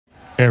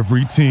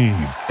Every team,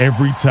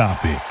 every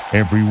topic,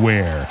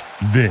 everywhere.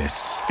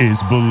 This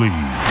is Believe.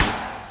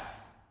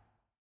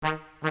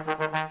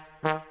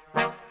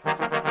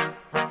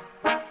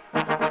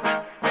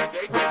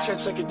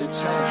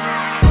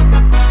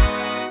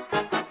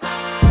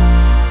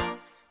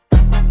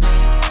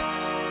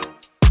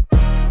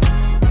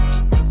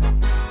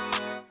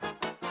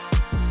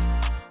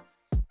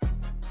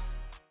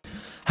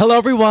 Hello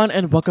everyone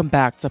and welcome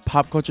back to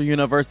Pop Culture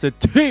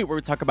University, where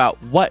we talk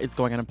about what is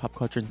going on in pop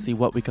culture and see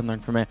what we can learn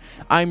from it.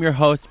 I'm your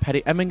host,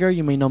 Patty Eminger.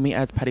 You may know me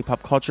as Patty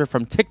Pop Culture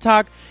from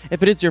TikTok.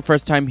 If it is your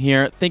first time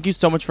here, thank you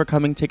so much for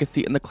coming. Take a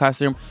seat in the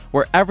classroom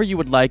wherever you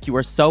would like. You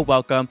are so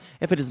welcome.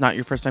 If it is not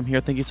your first time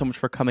here, thank you so much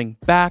for coming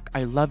back.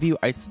 I love you.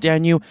 I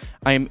stan you.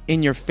 I am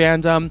in your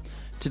fandom.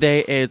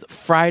 Today is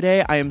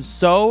Friday. I am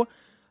so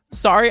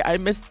sorry I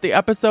missed the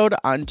episode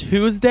on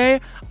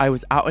Tuesday. I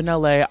was out in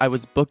LA. I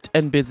was booked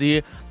and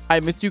busy. I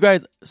missed you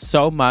guys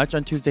so much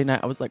on Tuesday night.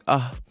 I was like,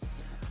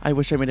 I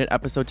wish I made an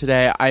episode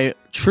today. I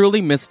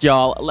truly missed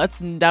y'all. Let's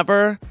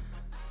never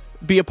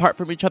be apart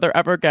from each other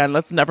ever again.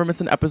 Let's never miss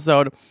an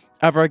episode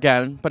ever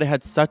again. But I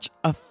had such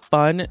a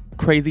fun,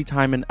 crazy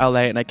time in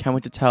LA, and I can't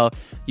wait to tell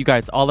you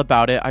guys all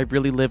about it. I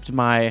really lived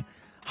my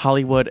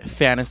Hollywood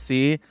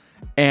fantasy,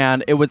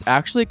 and it was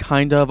actually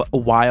kind of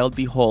wild,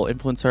 the whole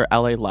influencer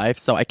LA life.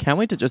 So I can't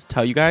wait to just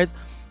tell you guys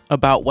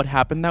about what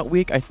happened that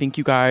week. I think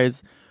you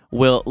guys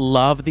will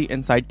love the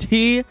inside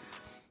tea,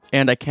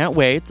 and I can't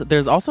wait.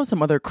 There's also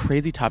some other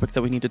crazy topics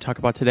that we need to talk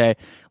about today.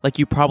 Like,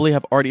 you probably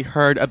have already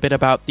heard a bit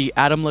about the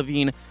Adam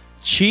Levine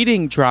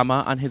cheating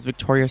drama on his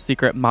Victoria's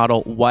Secret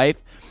model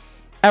wife.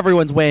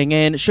 Everyone's weighing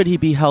in. Should he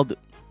be held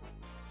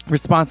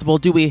responsible?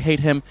 Do we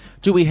hate him?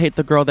 Do we hate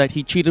the girl that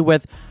he cheated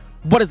with?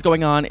 What is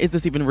going on? Is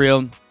this even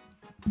real?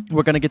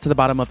 We're going to get to the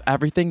bottom of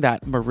everything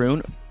that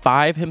Maroon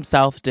 5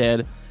 himself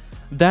did.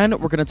 Then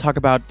we're going to talk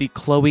about the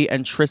Khloe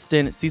and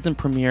Tristan season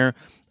premiere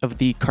of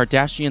the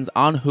Kardashians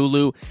on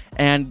Hulu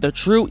and the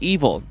true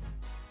evil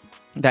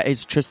that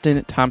is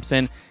Tristan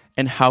Thompson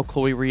and how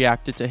Khloe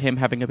reacted to him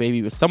having a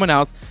baby with someone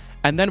else.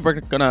 And then we're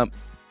going to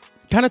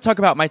kind of talk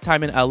about my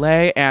time in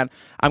LA, and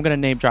I'm going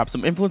to name drop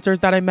some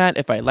influencers that I met,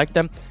 if I liked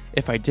them,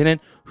 if I didn't,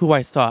 who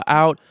I saw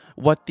out,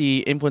 what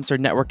the influencer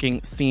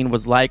networking scene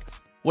was like,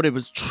 what it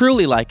was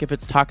truly like, if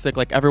it's toxic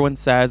like everyone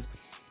says.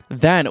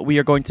 Then we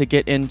are going to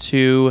get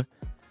into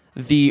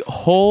the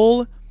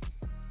whole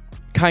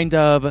kind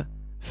of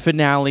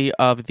finale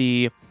of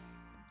the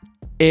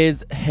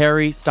is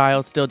Harry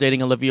Styles still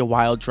dating Olivia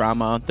Wilde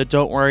drama, the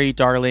Don't Worry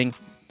Darling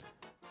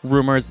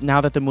rumors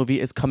now that the movie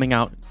is coming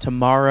out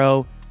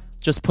tomorrow.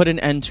 Just put an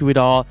end to it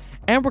all.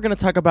 And we're going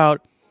to talk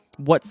about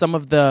what some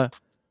of the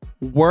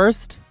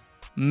worst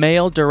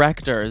male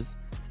directors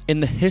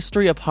in the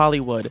history of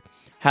Hollywood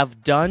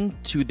have done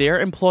to their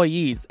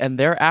employees and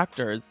their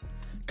actors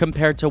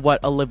compared to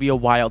what Olivia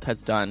Wilde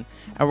has done.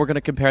 And we're going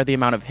to compare the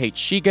amount of hate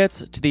she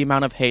gets to the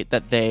amount of hate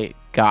that they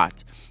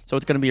got. So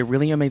it's going to be a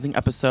really amazing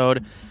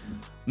episode.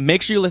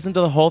 Make sure you listen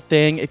to the whole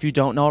thing. If you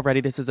don't know already,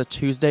 this is a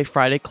Tuesday,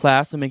 Friday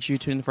class, so make sure you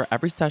tune in for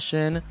every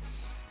session.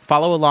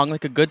 Follow along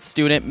like a good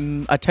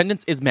student.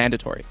 Attendance is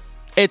mandatory.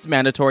 It's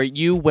mandatory.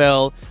 You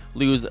will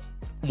lose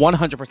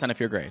 100% of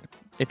your grade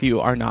if you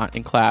are not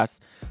in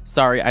class.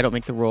 Sorry, I don't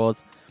make the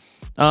rules.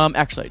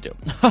 Actually, I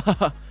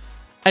do.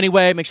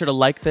 Anyway, make sure to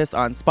like this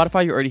on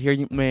Spotify. You're already here.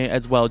 You may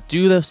as well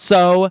do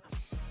so.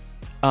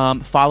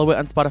 Follow it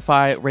on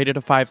Spotify. Rate it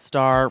a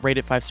 5-star. Rate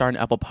it 5-star on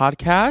Apple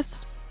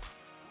Podcast.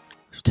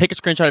 Take a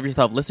screenshot of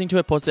yourself listening to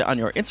it. Post it on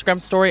your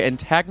Instagram story and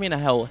tag me, and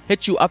I'll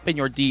hit you up in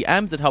your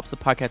DMs. It helps the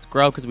podcast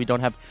grow because we don't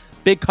have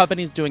big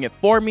companies doing it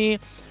for me.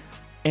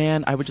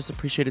 And I would just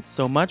appreciate it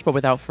so much. But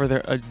without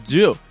further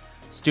ado,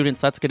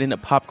 students, let's get into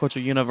Pop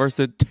Culture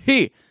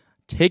University.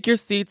 Take your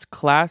seats.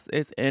 Class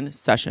is in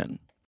session.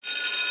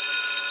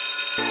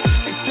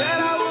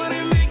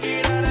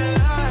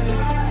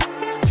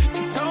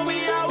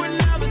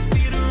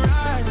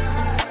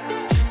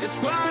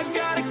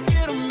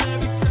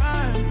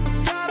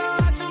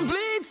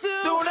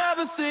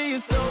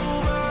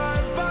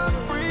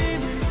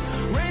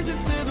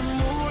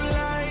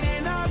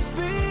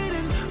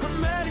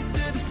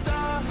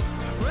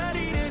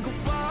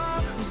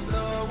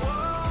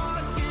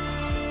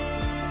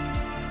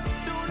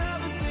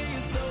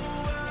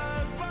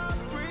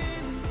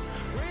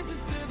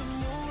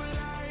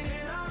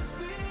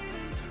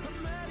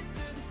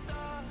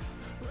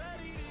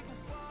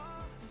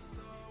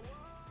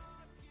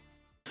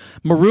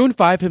 Maroon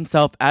 5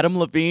 himself, Adam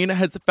Levine,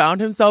 has found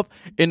himself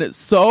in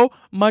so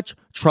much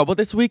trouble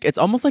this week. It's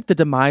almost like the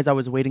demise I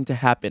was waiting to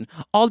happen.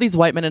 All these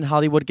white men in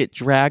Hollywood get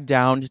dragged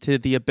down to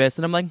the abyss,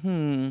 and I'm like,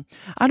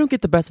 I don't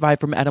get the best vibe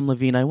from Adam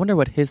Levine. I wonder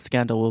what his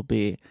scandal will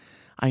be.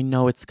 I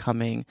know it's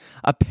coming.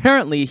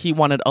 Apparently, he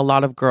wanted a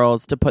lot of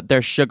girls to put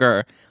their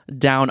sugar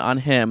down on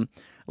him,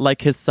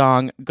 like his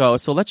song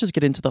goes. So let's just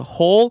get into the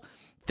whole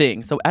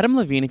thing. So Adam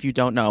Levine, if you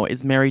don't know,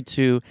 is married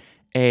to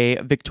a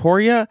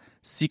Victoria's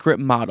Secret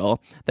model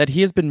that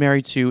he has been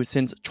married to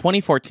since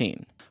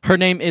 2014. Her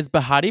name is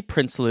Behati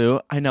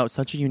Prinsloo. I know, it's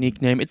such a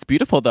unique name. It's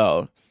beautiful,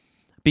 though.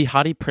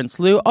 Behati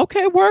Prinsloo.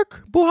 Okay,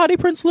 work. Behati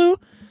Prinsloo.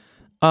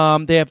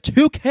 They have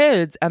 2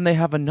 kids and they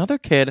have another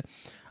kid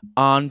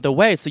on the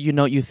way. So,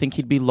 you think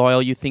he'd be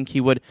loyal. You think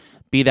he would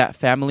be that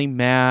family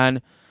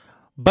man.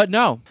 But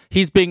no,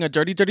 he's being a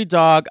dirty, dirty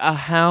dog, a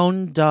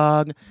hound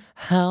dog,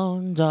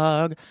 hound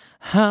dog,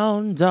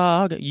 hound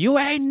dog. You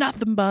ain't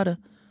nothing but a...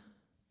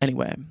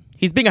 Anyway,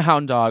 he's being a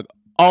hound dog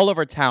all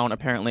over town,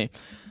 apparently,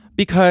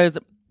 because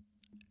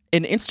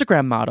an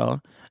Instagram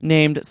model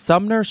named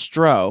Sumner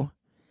Stroh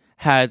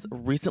has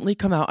recently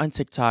come out on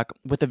TikTok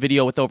with a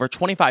video with over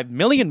 25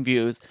 million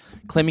views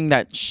claiming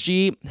that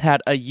she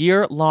had a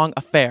year-long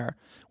affair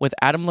with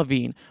Adam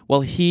Levine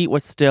while he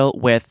was still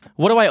with...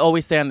 What do I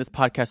always say on this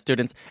podcast,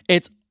 students?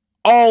 It's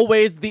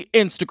always the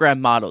Instagram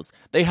models.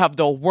 They have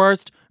the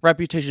worst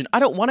reputation. I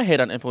don't want to hate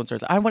on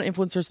influencers. I want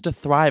influencers to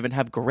thrive and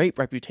have great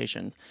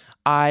reputations.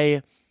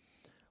 I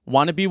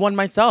want to be one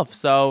myself.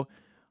 So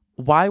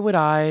why would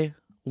I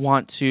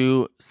want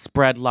to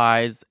spread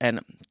lies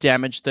and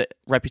damage the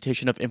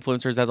reputation of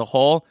influencers as a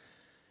whole?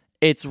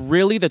 It's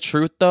really the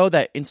truth, though,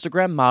 that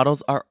Instagram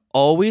models are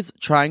always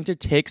trying to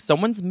take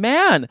someone's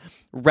man,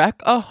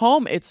 wreck a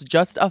home. It's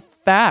just a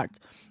fact.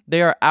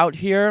 They are out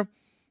here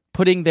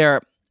putting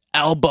their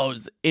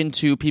elbows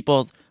into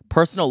people's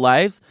personal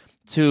lives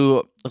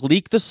to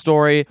leak the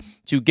story,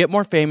 to get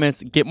more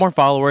famous, get more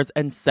followers,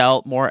 and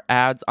sell more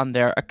ads on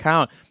their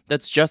account.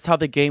 That's just how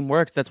the game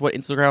works. That's what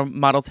Instagram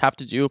models have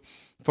to do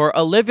for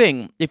a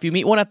living. If you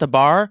meet one at the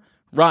bar,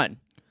 run.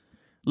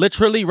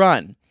 Literally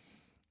run.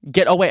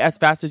 Get away as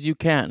fast as you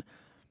can.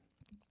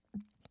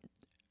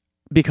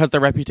 Because the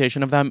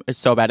reputation of them is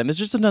so bad. And this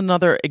is just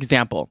another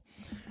example.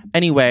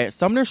 Anyway,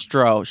 Sumner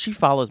Stroh, she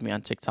follows me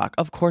on TikTok.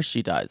 Of course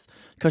she does.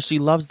 Because she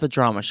loves the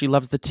drama. She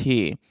loves the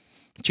tea.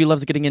 She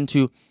loves getting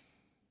into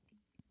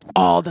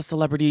all the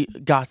celebrity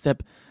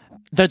gossip,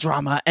 the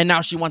drama, and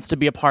now she wants to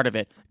be a part of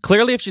it.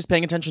 Clearly, if she's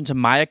paying attention to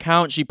my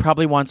account, she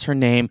probably wants her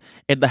name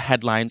in the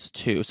headlines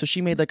too. So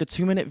she made like a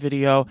 2-minute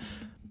video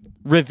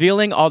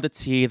revealing all the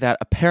tea that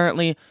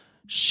apparently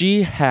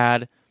she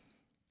had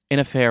an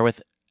affair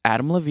with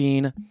Adam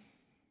Levine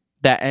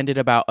that ended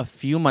about a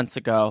few months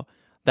ago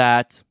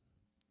that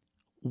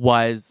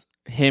was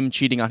him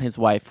cheating on his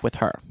wife with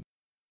her.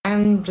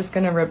 I'm just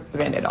going to rip the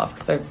Band-Aid off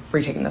because I've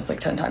retaken this like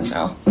 10 times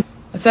now.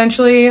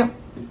 Essentially,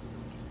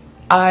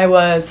 I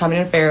was having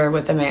an affair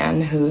with a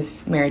man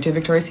who's married to a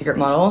Victoria's Secret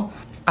model.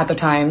 At the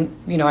time,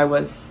 I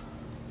was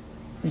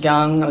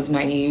young, I was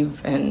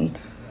naive, and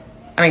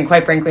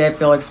quite frankly, I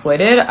feel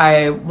exploited.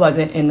 I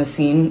wasn't in the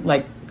scene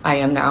like I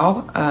am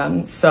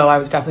now, so I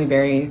was definitely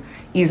very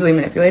easily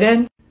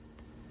manipulated.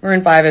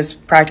 Maroon 5 is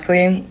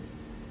practically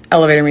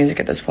elevator music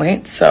at this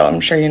point, so I'm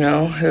sure you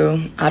know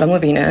who Adam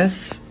Levine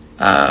is.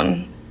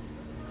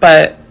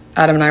 But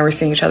Adam and I were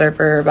seeing each other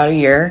for about a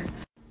year.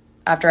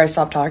 After I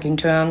stopped talking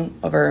to him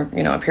over,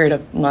 a period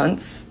of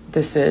months,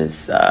 this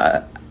is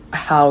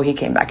how he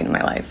came back into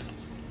my life.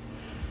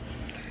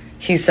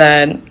 He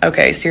said,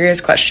 okay,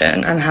 serious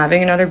question. I'm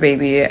having another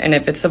baby, and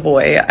if it's a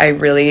boy, I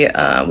really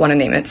want to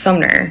name it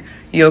Sumner.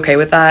 You okay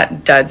with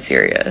that? Dead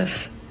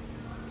serious.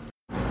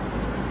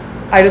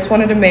 I just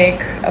wanted to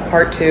make a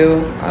part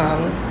 2.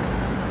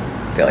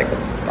 I feel like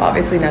that's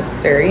obviously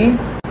necessary.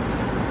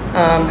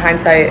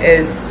 Hindsight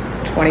is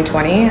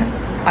 2020.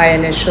 I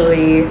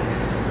initially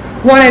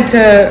wanted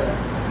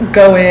to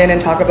go in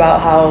and talk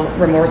about how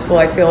remorseful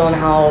I feel and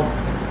how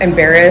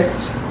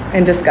embarrassed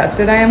and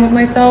disgusted I am with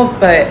myself,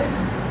 but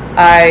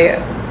I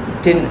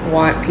didn't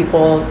want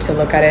people to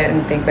look at it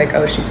and think like,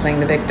 oh, she's playing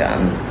the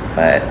victim.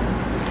 But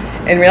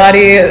in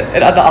reality,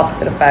 it had the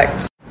opposite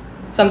effect.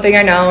 Something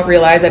I now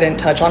realize I didn't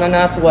touch on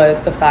enough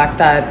was the fact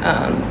that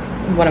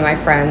one of my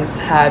friends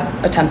had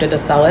attempted to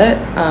sell it,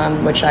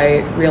 which I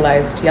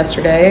realized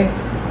yesterday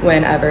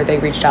whenever they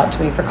reached out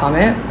to me for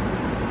comment.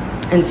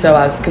 And so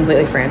I was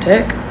completely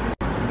frantic.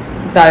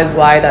 That is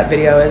why that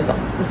video is,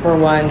 for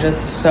one,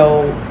 just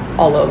so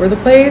all over the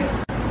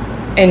place,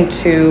 and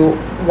 2,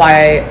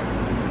 why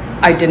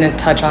I didn't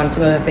touch on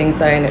some of the things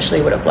that I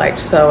initially would have liked.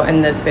 So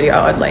in this video,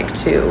 I would like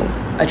to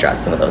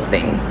address some of those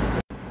things.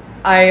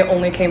 I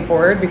only came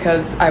forward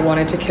because I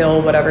wanted to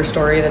kill whatever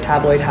story the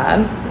tabloid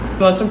had. The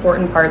most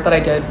important part that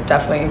I did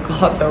definitely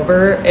gloss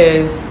over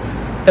is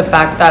the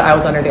fact that I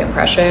was under the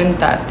impression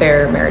that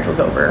their marriage was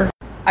over.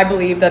 I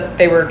believe that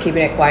they were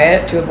keeping it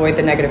quiet to avoid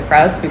the negative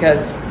press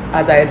because,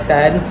 as I had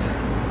said,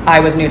 I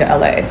was new to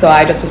LA. So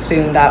I just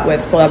assumed that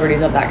with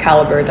celebrities of that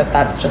caliber, that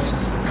that's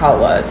just how it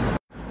was.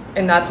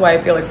 And that's why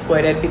I feel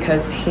exploited,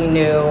 because he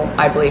knew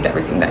I believed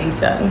everything that he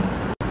said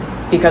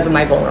because of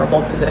my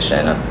vulnerable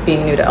position of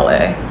being new to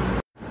LA.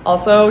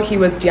 Also, he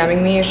was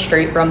DMing me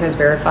straight from his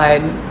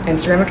verified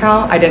Instagram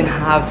account. I didn't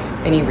have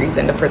any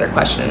reason to further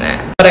question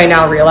it. But I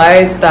now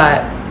realize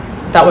that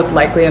that was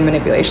likely a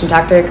manipulation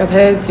tactic of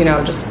his,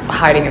 just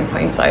hiding in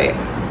plain sight.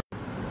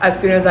 As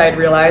soon as I had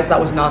realized that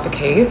was not the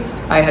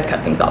case, I had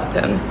cut things off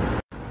with him.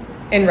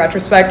 In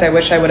retrospect, I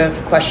wish I would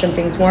have questioned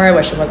things more. I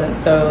wish I wasn't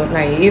so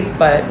naive,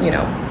 but,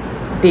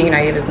 being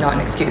naive is not an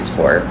excuse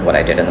for what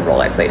I did in the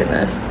role I played in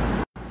this.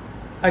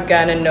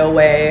 Again, in no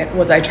way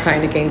was I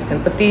trying to gain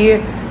sympathy.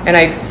 And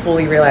I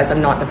fully realize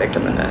I'm not the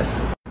victim in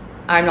this.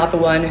 I'm not the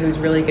one who's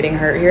really getting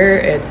hurt here.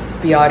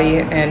 It's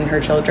Beate and her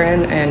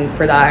children. And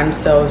for that, I'm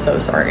so, so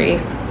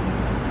sorry.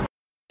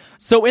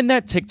 So in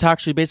that TikTok,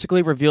 she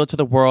basically revealed to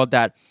the world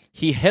that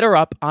he hit her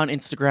up on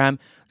Instagram,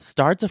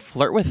 started to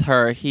flirt with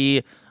her.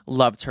 He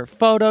loved her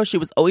photo. She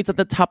was always at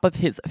the top of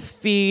his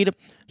feed.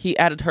 He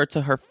added her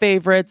to her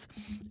favorites.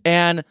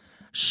 And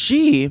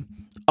she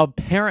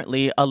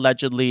apparently,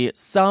 allegedly,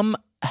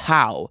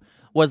 somehow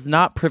was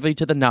not privy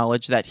to the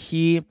knowledge that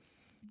he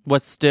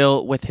was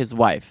still with his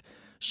wife.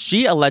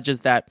 She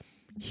alleges that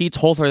he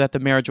told her that the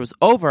marriage was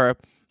over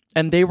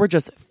and they were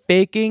just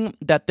faking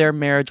that their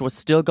marriage was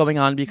still going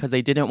on because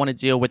they didn't want to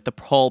deal with the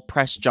whole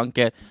press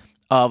junket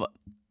of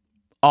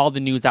all the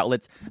news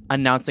outlets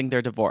announcing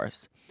their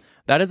divorce.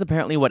 That is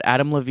apparently what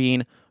Adam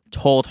Levine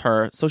told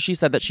her. So she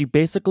said that she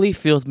basically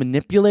feels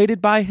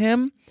manipulated by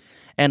him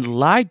and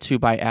lied to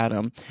by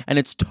Adam, and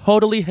it's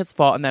totally his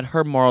fault and that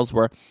her morals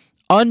were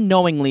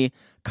unknowingly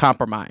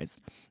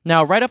compromised.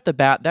 Now, right off the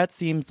bat, that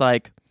seems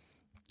like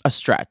a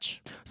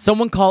stretch.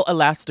 Someone call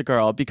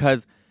Elastigirl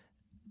because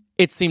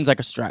it seems like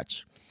a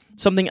stretch.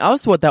 Something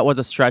else that was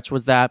a stretch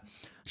was that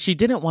she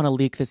didn't want to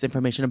leak this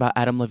information about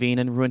Adam Levine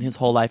and ruin his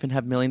whole life and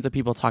have millions of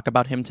people talk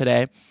about him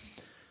today.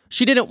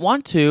 She didn't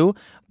want to,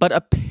 but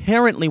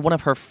apparently one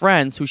of her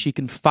friends who she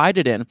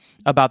confided in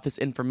about this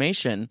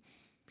information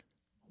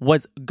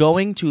was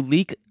going to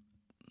leak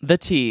the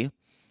tea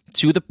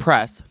to the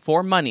press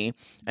for money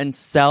and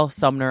sell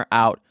Sumner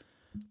out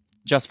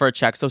just for a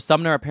check. So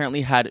Sumner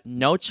apparently had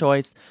no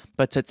choice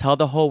but to tell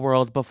the whole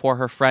world before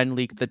her friend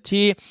leaked the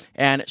tea,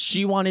 and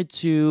she wanted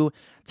to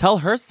tell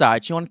her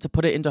side. She wanted to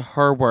put it into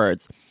her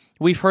words.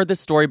 We've heard this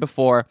story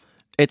before.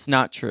 It's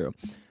not true.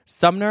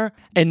 Sumner,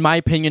 in my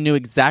opinion, knew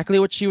exactly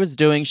what she was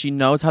doing. She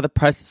knows how the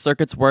press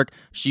circuits work.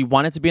 She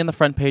wanted to be on the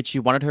front page. She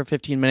wanted her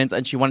 15 minutes,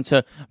 and she wanted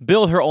to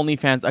build her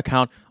OnlyFans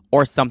account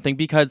or something,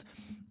 because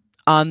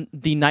on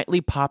the Nightly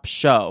Pop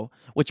show,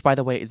 which, by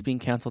the way, is being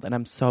canceled, and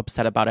I'm so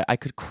upset about it. I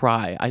could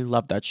cry. I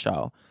love that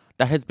show.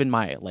 That has been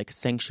my,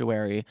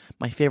 sanctuary,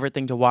 my favorite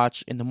thing to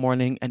watch in the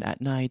morning and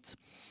at night.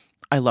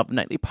 I love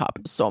Nightly Pop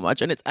so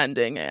much, and it's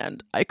ending,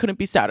 and I couldn't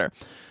be sadder.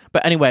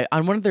 But anyway,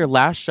 on one of their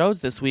last shows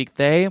this week,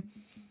 they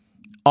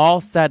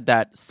all said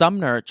that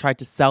Sumner tried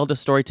to sell the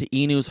story to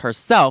E! News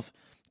herself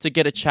to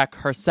get a check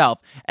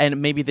herself.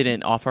 And maybe they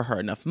didn't offer her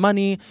enough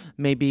money.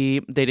 Maybe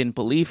they didn't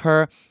believe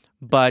her.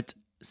 But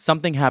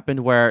something happened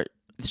where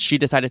she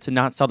decided to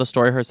not sell the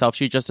story herself.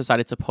 She just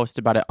decided to post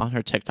about it on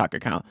her TikTok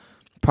account,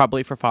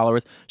 probably for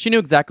followers. She knew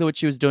exactly what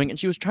she was doing, and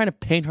she was trying to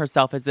paint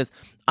herself as this,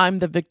 I'm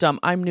the victim.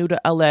 I'm new to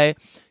LA.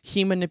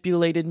 He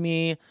manipulated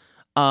me.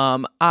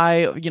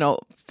 I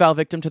fell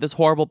victim to this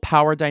horrible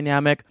power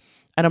dynamic,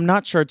 and I'm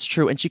not sure it's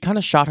true. And she kind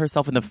of shot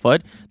herself in the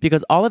foot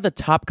because all of the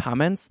top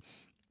comments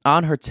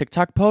on her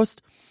TikTok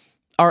post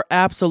are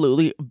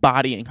absolutely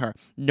bodying her.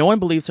 No one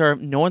believes her.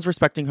 No one's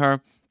respecting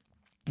her.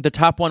 The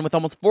top one, with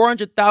almost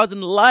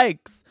 400,000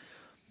 likes,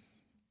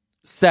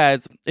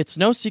 says, it's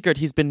no secret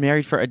he's been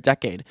married for a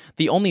decade.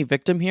 The only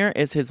victim here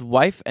is his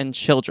wife and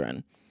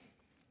children.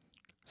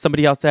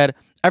 Somebody else said,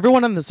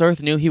 everyone on this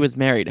earth knew he was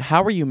married.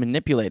 How were you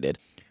manipulated?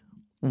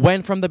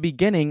 When from the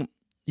beginning,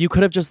 you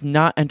could have just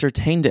not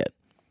entertained it.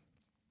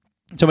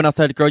 Someone else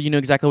said, girl, you knew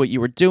exactly what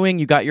you were doing.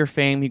 You got your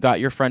fame. You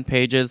got your front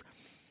pages.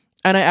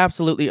 And I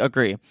absolutely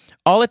agree.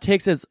 All it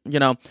takes is,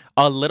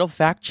 a little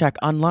fact check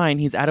online.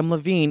 He's Adam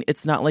Levine.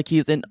 It's not like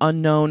he's an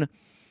unknown,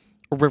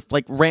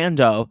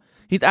 rando.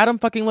 He's Adam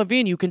fucking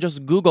Levine. You can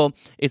just Google,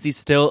 is he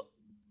still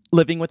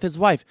living with his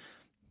wife?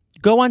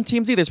 Go on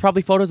TMZ. There's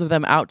probably photos of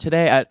them out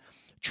today at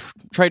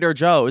Trader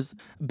Joe's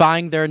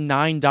buying their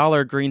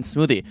 $9 green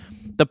smoothie.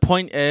 The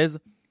point is,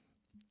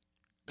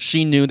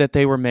 she knew that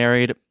they were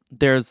married.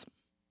 There's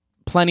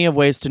plenty of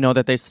ways to know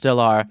that they still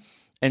are.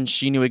 And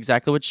she knew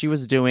exactly what she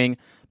was doing.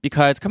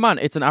 Because, come on,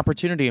 it's an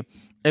opportunity.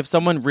 If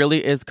someone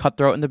really is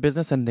cutthroat in the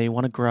business and they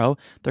want to grow,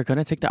 they're going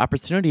to take the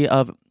opportunity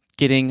of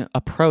getting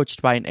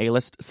approached by an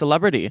A-list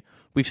celebrity.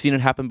 We've seen it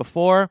happen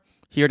before.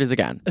 Here it is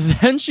again.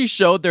 Then she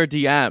showed their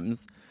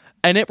DMs,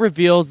 and it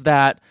reveals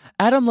that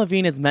Adam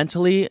Levine is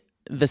mentally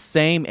the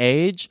same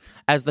age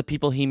as the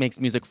people he makes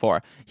music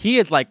for. He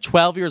is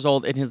 12 years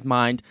old in his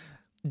mind,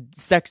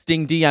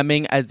 sexting,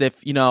 DMing as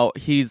if,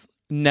 he's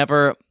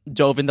never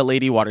dove in the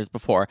lady waters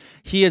before.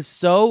 He is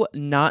so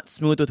not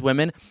smooth with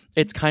women.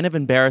 It's kind of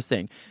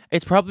embarrassing.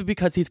 It's probably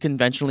because he's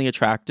conventionally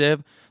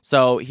attractive,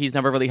 so he's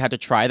never really had to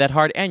try that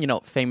hard, and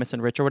famous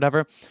and rich or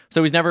whatever.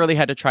 So he's never really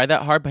had to try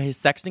that hard, but his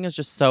sexting is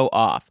just so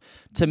off.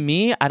 To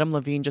me, Adam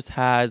Levine just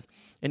has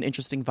an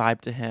interesting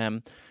vibe to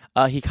him.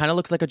 He kind of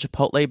looks like a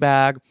Chipotle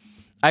bag.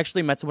 I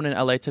actually met someone in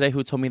LA today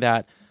who told me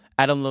that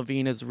Adam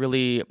Levine is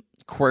really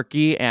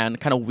quirky and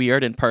kind of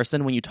weird in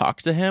person when you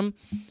talk to him.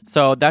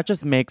 So that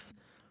just makes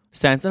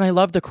sense. And I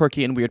love the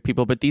quirky and weird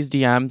people, but these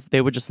DMs, they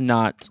would just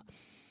not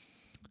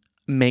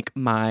make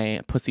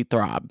my pussy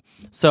throb.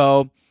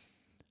 So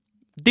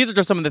these are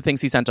just some of the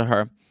things he sent to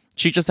her.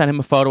 She just sent him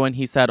a photo and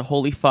he said,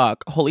 holy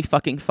fuck, holy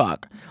fucking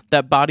fuck.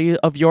 That body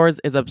of yours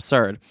is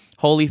absurd.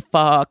 Holy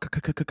fuck.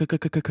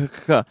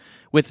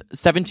 With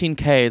 17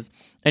 Ks.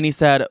 And he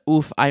said,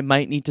 oof, I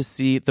might need to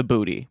see the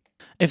booty.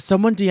 If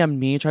someone DM'd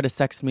me, tried to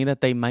sext me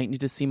that they might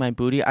need to see my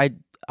booty,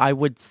 I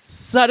would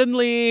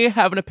suddenly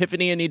have an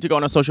epiphany and need to go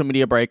on a social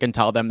media break and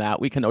tell them that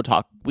we cannot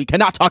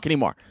talk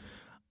anymore.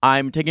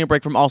 I'm taking a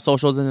break from all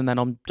socials and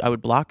then I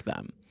would block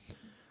them.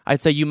 I'd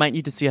say you might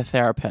need to see a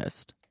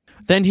therapist.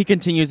 Then he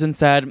continues and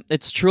said,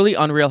 it's truly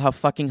unreal how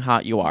fucking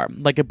hot you are.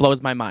 Like, it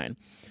blows my mind.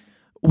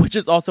 Which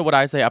is also what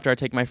I say after I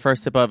take my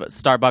first sip of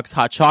Starbucks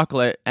hot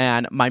chocolate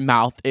and my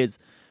mouth is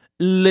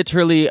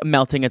literally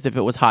melting as if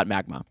it was hot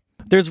magma.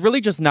 There's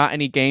really just not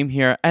any game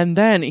here. And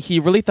then he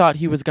really thought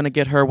he was going to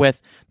get her with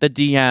the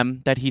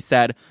DM that he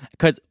said.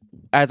 Because,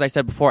 as I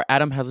said before,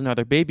 Adam has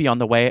another baby on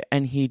the way.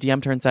 And he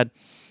DM'd her and said,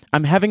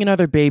 I'm having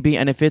another baby.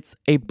 And if it's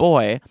a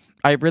boy,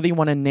 I really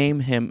want to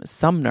name him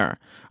Sumner.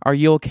 Are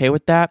you okay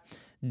with that?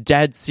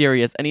 Dead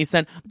serious. And he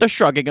sent the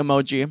shrugging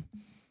emoji.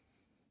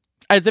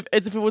 As if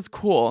it was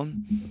cool.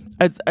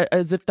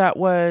 As if that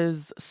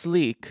was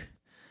sleek.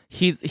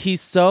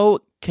 He's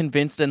so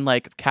convinced and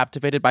like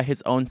captivated by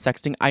his own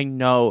sexting. I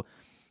know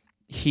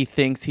he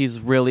thinks he's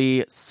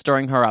really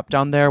stirring her up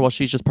down there while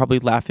she's just probably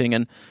laughing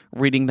and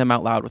reading them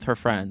out loud with her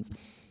friends.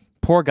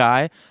 Poor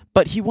guy.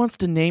 But he wants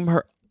to name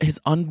her his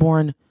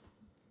unborn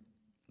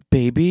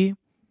baby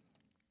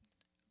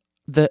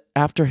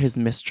after his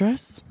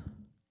mistress?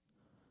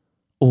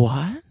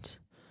 What?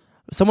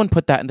 Someone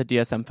put that in the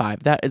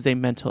DSM-5. That is a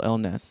mental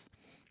illness.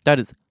 That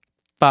is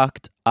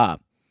fucked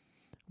up.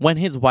 When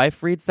his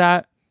wife reads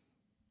that,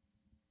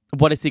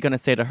 what is he going to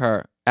say to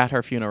her at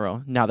her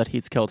funeral now that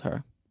he's killed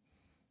her?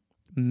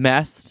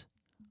 Messed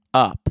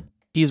up.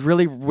 He's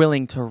really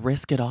willing to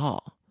risk it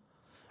all.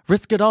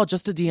 Risk it all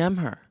just to DM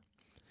her.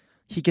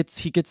 He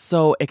gets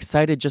so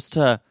excited just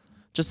to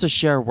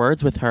share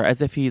words with her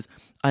as if he's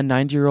a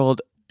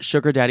 90-year-old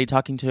sugar daddy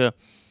talking to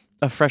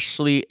a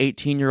freshly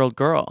 18-year-old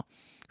girl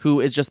who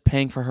is just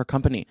paying for her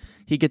company.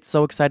 He gets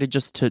so excited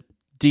just to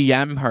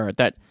DM her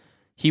that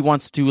he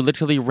wants to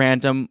literally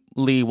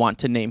randomly want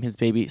to name his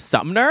baby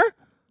Sumner?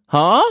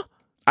 Huh?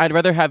 I'd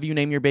rather have you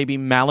name your baby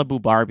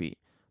Malibu Barbie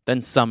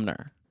than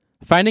Sumner.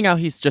 Finding out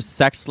he's just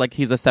sexed like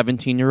he's a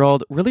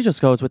 17-year-old really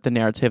just goes with the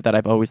narrative that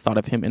I've always thought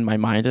of him in my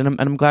mind, and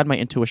I'm glad my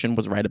intuition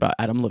was right about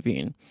Adam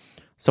Levine.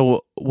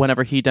 So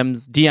whenever he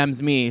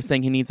DMs me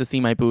saying he needs to see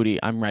my booty,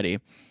 I'm ready.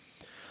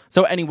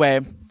 So anyway,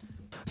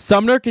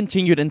 Sumner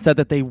continued and said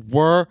that they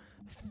were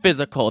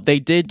physical. They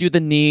did do the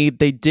knee.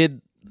 They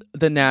did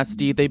the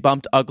nasty. They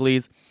bumped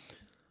uglies.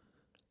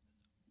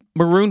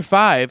 Maroon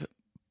 5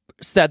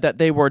 said that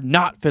they were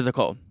not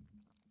physical.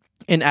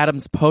 In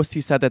Adam's post,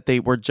 he said that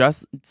they were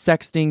just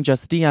sexting,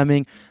 just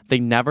DMing. They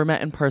never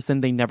met in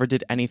person. They never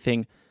did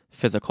anything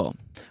physical.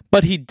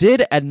 But he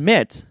did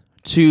admit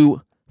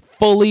to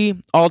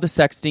fully all the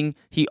sexting.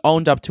 He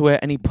owned up to it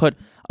and he put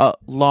a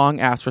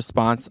long ass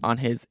response on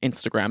his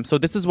Instagram. So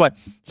this is what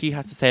he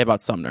has to say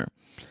about Sumner.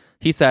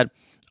 He said,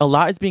 a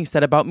lot is being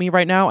said about me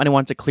right now and I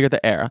want to clear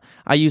the air.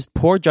 I used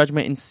poor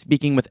judgment in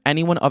speaking with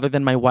anyone other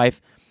than my wife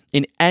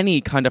in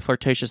any kind of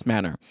flirtatious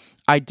manner.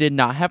 I did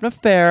not have an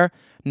affair.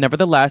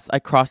 Nevertheless, I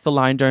crossed the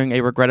line during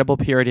a regrettable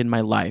period in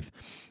my life.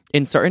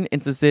 In certain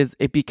instances,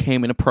 it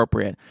became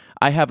inappropriate.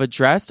 I have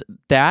addressed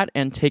that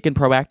and taken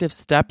proactive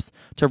steps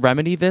to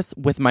remedy this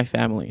with my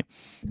family.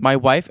 My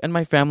wife and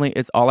my family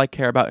is all I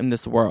care about in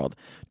this world.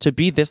 To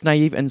be this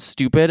naive and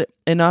stupid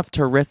enough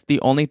to risk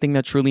the only thing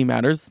that truly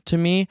matters to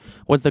me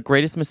was the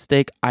greatest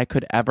mistake I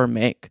could ever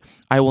make.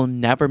 I will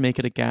never make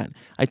it again.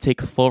 I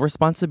take full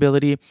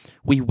responsibility.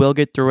 We will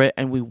get through it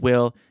and we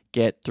will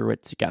get through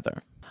it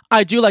together.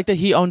 I do like that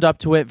he owned up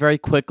to it very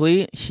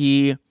quickly.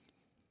 He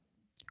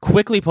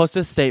quickly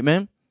posted a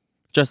statement,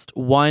 just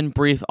one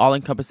brief,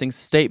 all-encompassing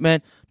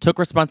statement, took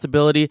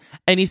responsibility,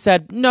 and he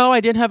said, no,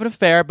 I didn't have an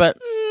affair, but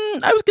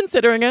I was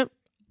considering it.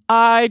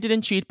 I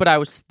didn't cheat, but I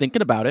was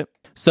thinking about it.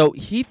 So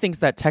he thinks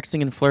that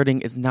texting and flirting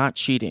is not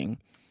cheating,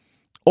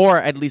 or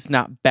at least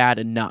not bad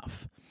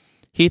enough.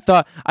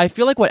 I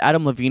feel like what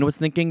Adam Levine was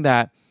thinking,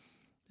 that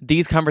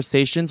these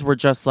conversations were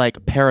just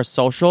like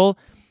parasocial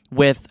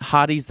with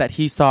hotties that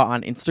he saw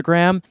on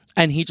Instagram,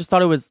 and he just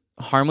thought it was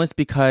harmless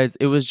because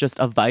it was just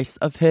a vice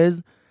of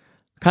his,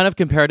 kind of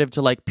comparative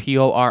to like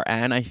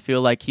PORN. I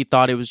feel like he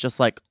thought it was just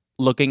like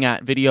looking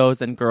at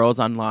videos and girls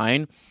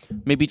online,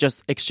 maybe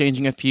just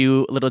exchanging a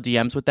few little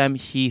DMs with them,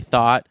 he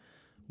thought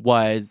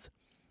was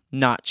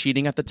not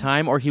cheating at the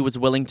time, or he was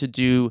willing to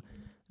do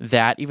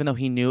that even though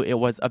he knew it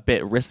was a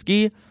bit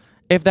risky,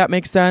 if that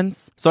makes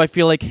sense. So I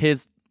feel like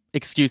his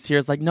excuse here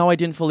is like, no, I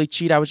didn't fully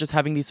cheat. I was just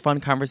having these fun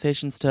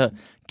conversations to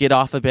get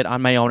off a bit on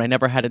my own. I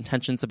never had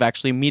intentions of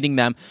actually meeting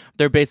them.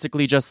 They're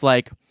basically just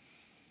like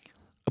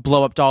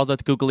blow up dolls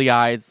with googly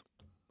eyes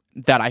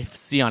that I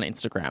see on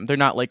Instagram. They're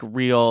not like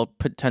real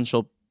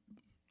potential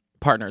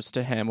partners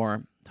to him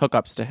or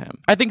hookups to him.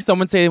 I think some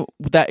would say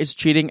that is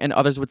cheating and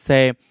others would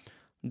say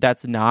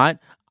that's not.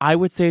 I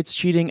would say it's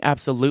cheating,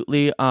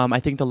 absolutely. I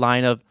think the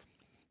line of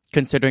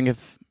considering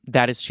if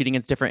that is cheating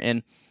is different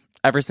in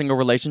every single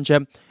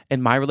relationship.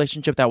 In my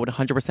relationship, that would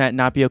 100%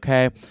 not be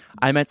okay.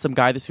 I met some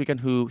guy this weekend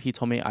who he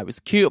told me I was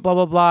cute, blah,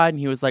 blah, blah. And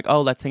he was like,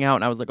 oh, let's hang out.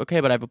 And I was like, okay,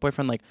 but I have a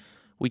boyfriend. Like,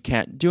 we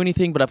can't do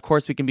anything, but of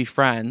course we can be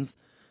friends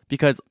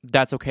because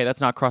that's okay.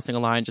 That's not crossing a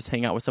line. Just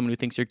hang out with someone who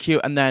thinks you're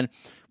cute. And then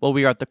while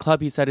we were at the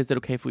club, he said, is it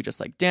okay if we just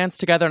like dance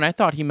together? And I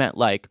thought he meant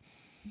like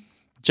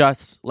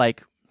just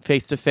like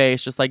face to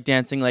face, just like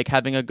dancing, like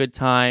having a good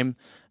time,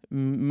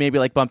 maybe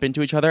like bump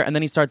into each other. And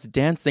then he starts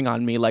dancing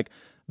on me, like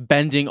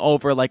bending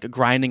over, like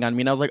grinding on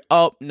me. And I was like,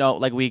 oh no,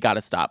 like we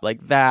gotta stop.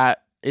 Like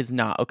that is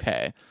not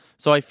okay.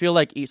 So I feel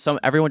like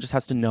everyone just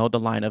has to know the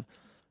line of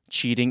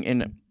cheating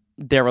in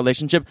their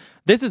relationship.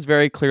 This is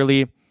very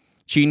clearly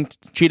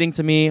cheating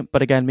to me.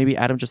 But again, maybe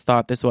Adam just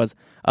thought this was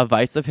a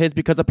vice of his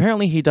because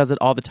apparently he does it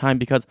all the time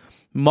because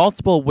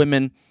multiple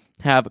women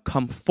have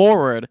come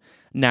forward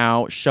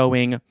now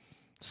showing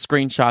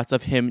screenshots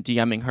of him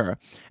DMing her.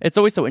 It's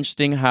always so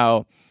interesting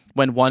how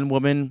when one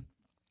woman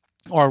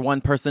or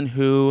one person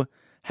who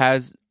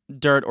has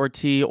dirt or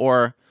tea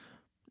or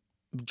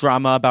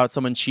drama about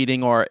someone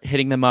cheating or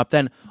hitting them up,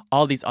 then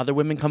all these other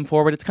women come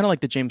forward. It's kind of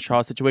like the James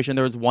Charles situation.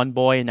 There was one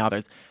boy and now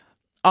there's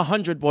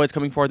 100 boys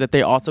coming forward that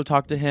they also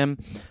talked to him.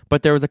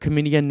 But there was a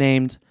comedian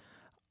named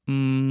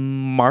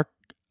Marika.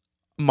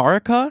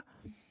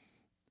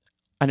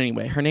 And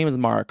anyway, her name is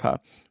Marika.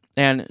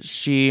 And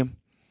she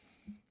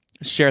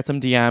shared some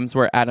DMs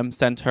where Adam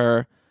sent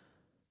her,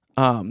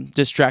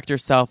 distract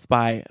yourself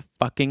by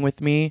fucking with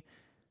me.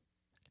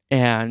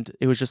 And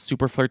it was just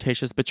super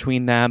flirtatious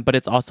between them. But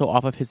it's also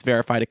off of his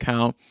verified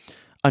account.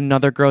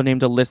 Another girl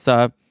named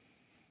Alyssa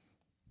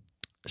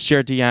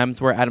shared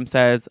DMs where Adam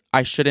says,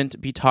 I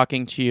shouldn't be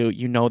talking to you.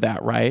 You know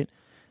that, right?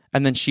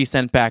 And then she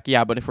sent back,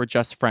 yeah, but if we're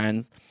just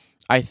friends,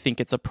 I think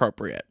it's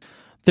appropriate.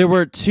 There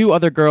were 2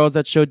 other girls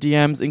that showed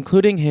DMs,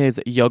 including his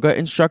yoga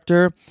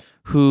instructor,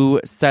 who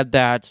said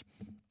that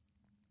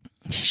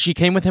she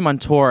came with him on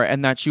tour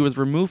and that she was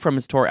removed from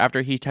his tour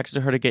after he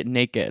texted her to get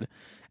naked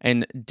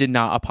and did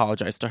not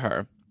apologize to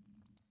her.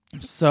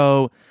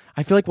 So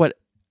I feel like what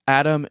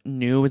Adam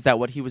knew is that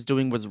what he was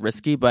doing was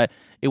risky, but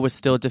it was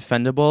still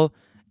defendable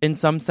in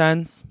some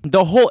sense.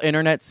 The whole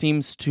internet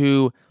seems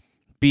to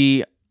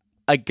be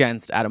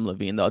against Adam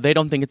Levine, though. They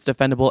don't think it's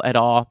defendable at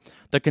all.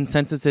 The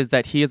consensus is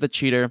that he is a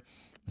cheater.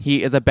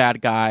 He is a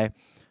bad guy.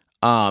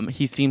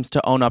 He seems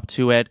to own up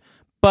to it,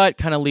 but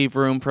kind of leave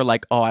room for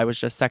like, oh, I was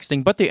just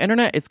sexting. But the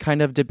internet is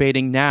kind of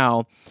debating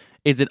now,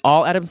 is it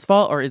all Adam's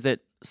fault or is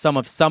it some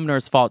of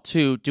Sumner's fault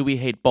too? Do we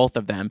hate both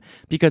of them?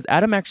 Because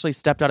Adam actually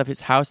stepped out of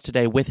his house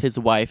today with his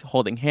wife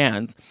holding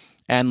hands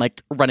and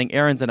like running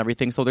errands and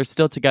everything. So they're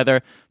still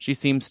together. She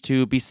seems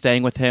to be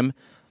staying with him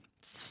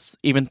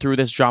even through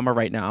this drama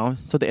right now.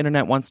 So the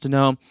internet wants to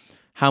know,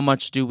 how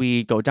much do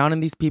we go down on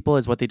these people?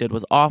 Is what they did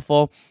was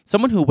awful.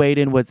 Someone who weighed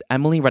in was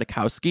Emily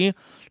Ratajkowski,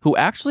 who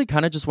actually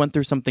kind of just went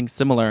through something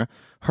similar.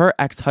 Her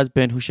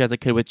ex-husband, who she has a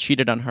kid with,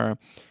 cheated on her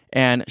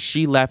and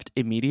she left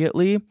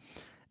immediately.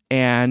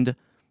 And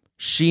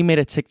she made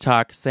a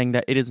TikTok saying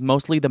that it is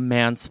mostly the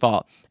man's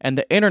fault. And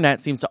the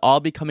internet seems to all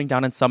be coming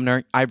down on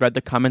Sumner. I read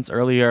the comments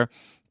earlier.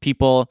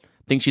 People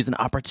think she's an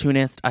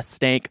opportunist, a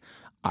snake.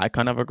 I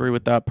kind of agree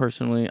with that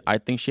personally. I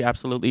think she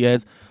absolutely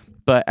is.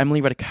 But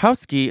Emily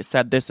Ratajkowski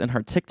said this in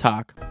her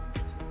TikTok.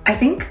 I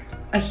think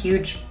a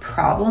huge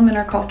problem in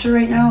our culture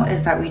right now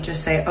is that we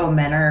just say, oh,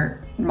 men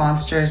are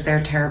monsters,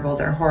 they're terrible,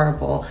 they're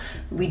horrible.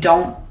 We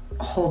don't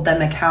hold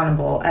them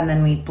accountable, and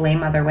then we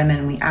blame other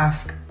women. We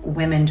ask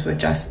women to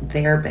adjust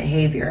their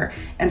behavior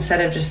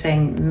instead of just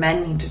saying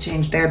men need to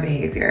change their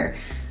behavior.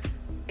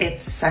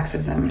 It's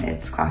sexism.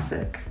 It's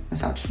classic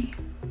misogyny.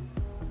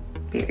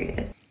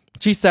 Period.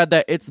 She said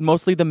that it's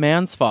mostly the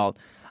man's fault.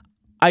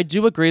 I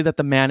do agree that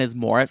the man is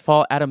more at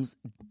fault. Adam's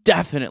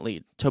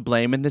definitely to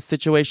blame in this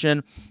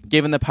situation,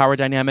 given the power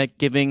dynamic,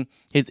 given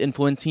his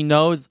influence. He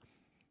knows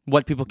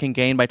what people can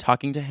gain by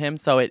talking to him,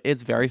 so it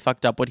is very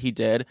fucked up what he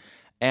did.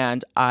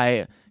 And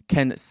I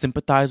can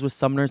sympathize with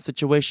Sumner's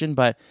situation,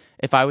 but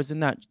if I was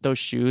in those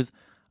shoes,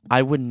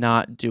 I would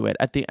not do it.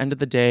 At the end of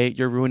the day,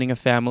 you're ruining a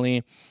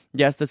family.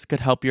 Yes, this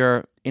could help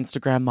your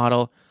Instagram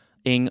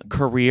modeling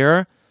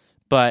career,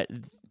 but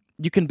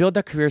you can build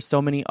that career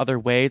so many other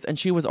ways. And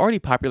she was already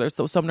popular,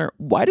 so Sumner,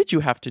 why did you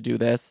have to do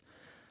this?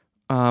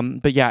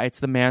 But yeah, it's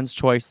the man's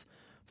choice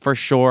for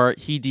sure.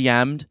 He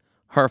DM'd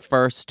her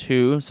first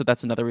too, so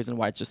that's another reason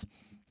why it's just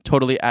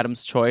totally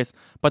Adam's choice.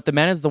 But the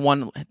man is the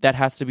one that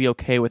has to be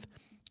okay with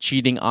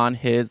cheating on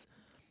his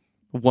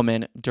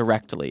woman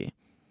directly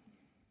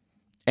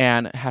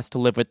and has to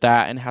live with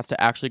that and has to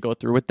actually go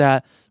through with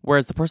that.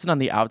 Whereas the person on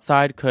the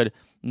outside could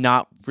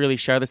not really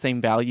share the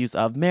same values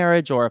of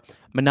marriage or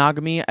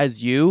monogamy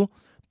as you,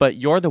 but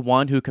you're the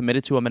one who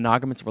committed to a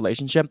monogamous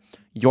relationship.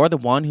 You're the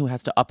one who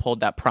has to uphold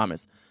that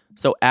promise.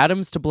 So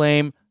Adam's to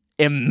blame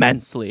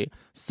immensely.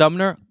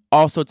 Sumner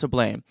also to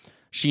blame.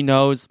 She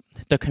knows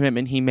the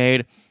commitment he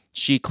made.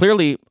 She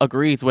clearly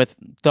agrees with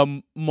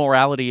the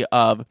morality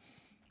of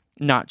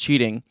not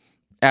cheating,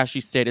 as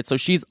she stated. So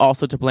she's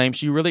also to blame.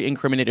 She really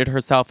incriminated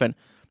herself and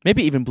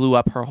maybe even blew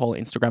up her whole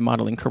Instagram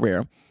modeling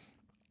career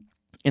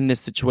in this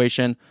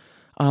situation.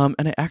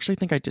 And I actually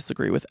think I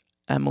disagree with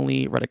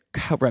Emily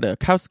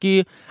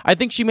Ratajkowski. I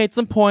think she made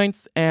some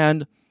points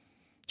and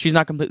she's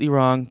not completely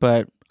wrong,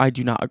 but I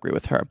do not agree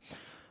with her.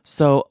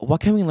 So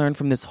what can we learn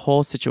from this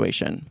whole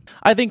situation?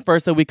 I think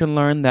first that we can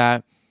learn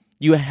that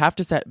you have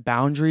to set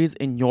boundaries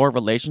in your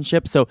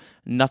relationship so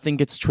nothing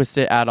gets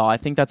twisted at all. I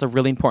think that's a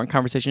really important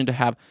conversation to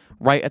have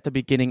right at the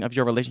beginning of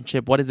your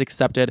relationship. What is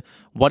accepted?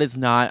 What is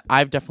not?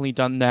 I've definitely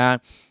done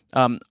that.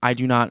 I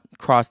do not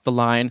cross the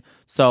line.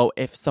 So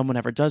if someone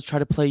ever does try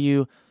to play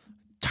you,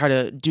 try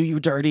to do you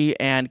dirty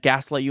and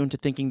gaslight you into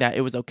thinking that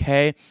it was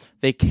okay,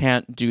 they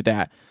can't do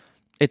that.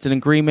 It's an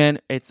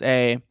agreement. It's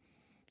a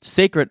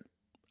sacred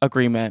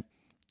agreement.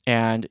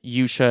 And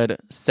you should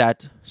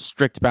set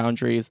strict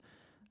boundaries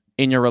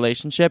in your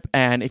relationship.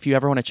 And if you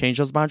ever want to change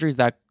those boundaries,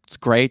 that's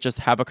great. Just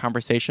have a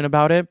conversation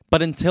about it.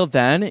 But until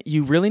then,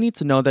 you really need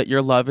to know that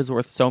your love is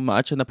worth so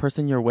much and the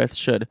person you're with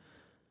should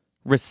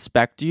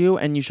respect you,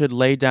 and you should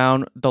lay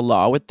down the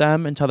law with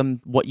them and tell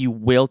them what you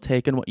will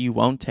take and what you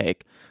won't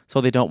take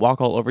so they don't walk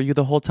all over you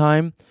the whole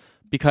time,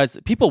 because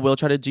people will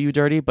try to do you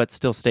dirty but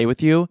still stay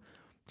with you.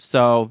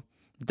 So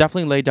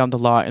definitely lay down the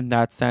law in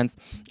that sense.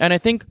 And I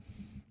think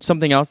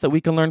something else that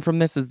we can learn from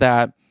this is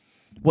that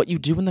what you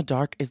do in the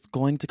dark is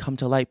going to come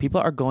to light.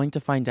 People are going to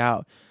find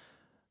out.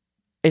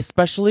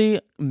 Especially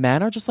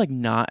men are just like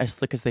not as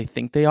slick as they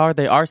think they are.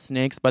 They are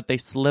snakes, but they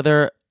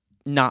slither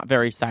not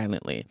very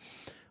silently.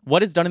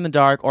 What is done in the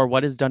dark or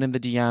what is done in the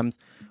DMs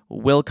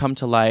will come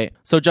to light.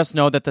 So just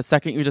know that the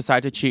second you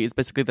decide to cheat is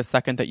basically the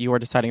second that you are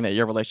deciding that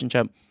your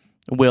relationship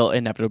will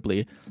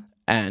inevitably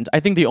end. I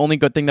think the only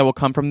good thing that will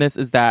come from this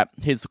is that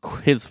his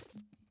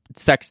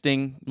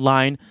sexting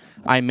line,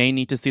 "I may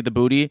need to see the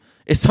booty,"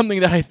 is something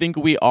that I think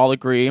we all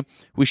agree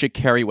we should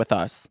carry with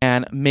us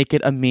and make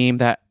it a meme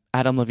that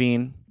Adam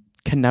Levine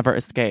can never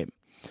escape.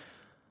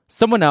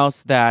 Someone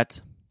else that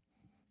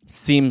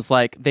seems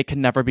like they can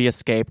never be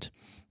escaped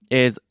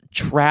is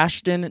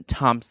Trashton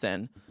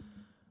Thompson.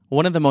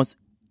 One of the most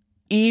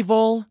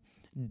evil,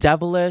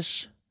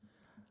 devilish,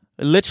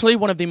 literally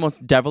one of the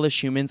most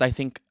devilish humans I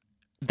think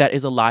that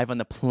is alive on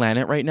the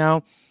planet right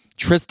now.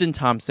 Tristan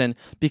Thompson,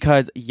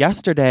 because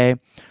yesterday,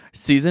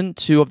 season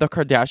 2 of The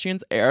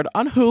Kardashians aired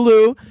on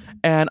Hulu,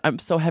 and I'm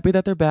so happy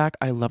that they're back.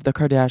 I love The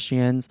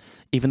Kardashians,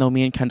 even though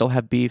me and Kendall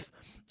have beef.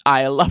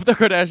 I love The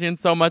Kardashians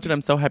so much, and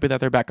I'm so happy that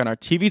they're back on our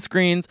TV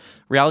screens.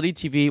 Reality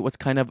TV was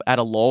kind of at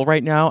a lull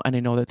right now, and I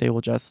know that they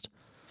will just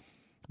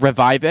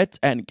revive it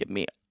and give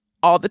me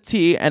all the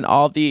tea and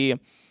all the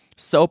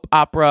soap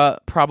opera,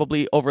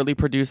 probably overly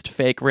produced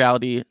fake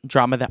reality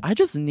drama that I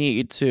just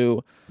need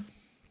to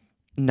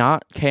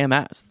not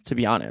KMS, to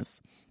be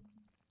honest.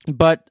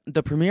 But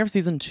the premiere of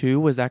season 2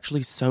 was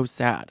actually so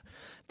sad.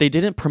 They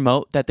didn't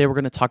promote that they were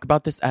going to talk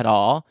about this at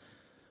all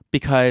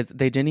because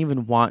they didn't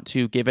even want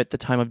to give it the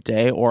time of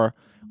day or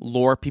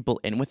lure people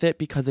in with it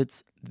because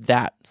it's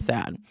that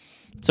sad.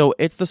 So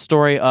it's the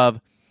story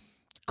of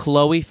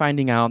Khloe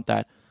finding out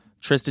that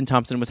Tristan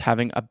Thompson was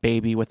having a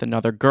baby with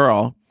another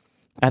girl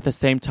at the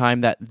same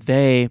time that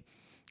they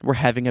were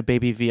having a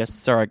baby via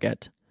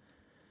surrogate.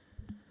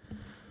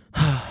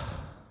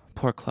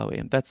 Poor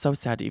Khloe. That's so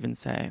sad to even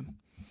say.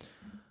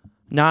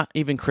 Not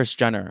even Kris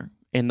Jenner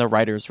in the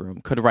writer's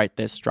room could write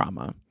this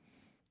drama.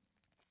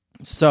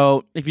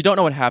 So if you don't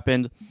know what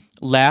happened,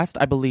 last,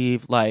 I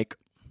believe, like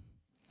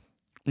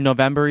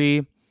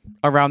November-y,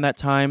 around that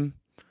time,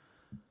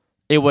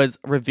 it was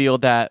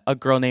revealed that a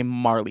girl named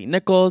Marley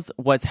Nichols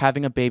was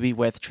having a baby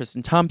with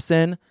Tristan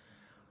Thompson.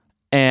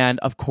 And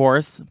of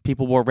course,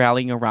 people were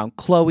rallying around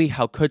Khloe.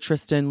 How could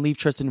Tristan leave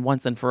Tristan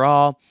once and for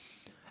all?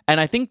 And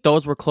I think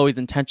those were Khloe's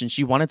intentions.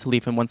 She wanted to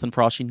leave him once and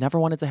for all. She never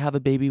wanted to have a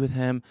baby with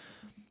him.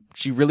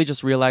 She really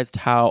just realized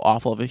how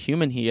awful of a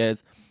human he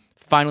is.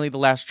 Finally, the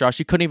last straw.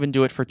 She couldn't even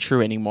do it for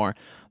True anymore.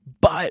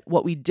 But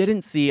what we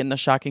didn't see in the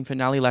shocking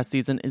finale last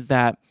season is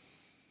that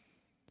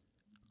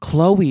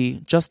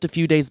Khloe, just a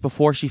few days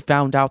before she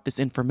found out this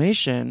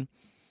information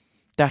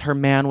that her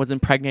man was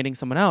impregnating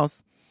someone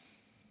else,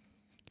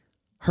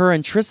 her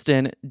and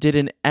Tristan did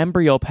an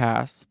embryo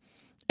pass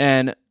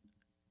and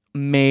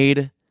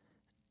made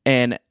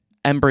an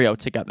embryo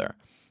together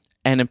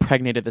and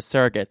impregnated the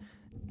surrogate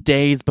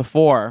days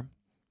before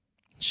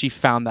she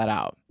found that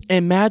out.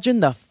 Imagine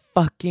the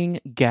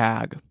fucking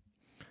gag.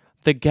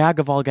 The gag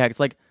of all gags.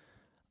 Like,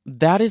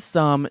 that is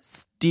some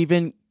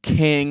Stephen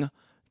King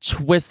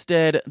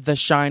twisted The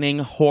Shining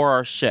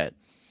horror shit.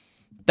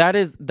 That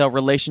is the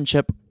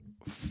relationship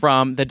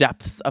from the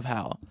depths of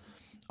hell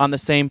on the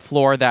same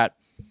floor that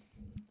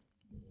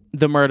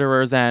the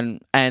murderers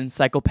and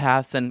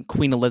psychopaths and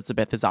Queen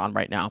Elizabeth is on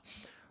right now.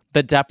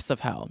 The depths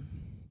of hell.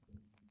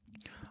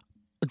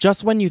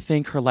 Just when you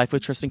think her life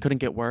with Tristan couldn't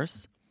get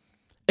worse,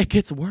 it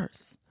gets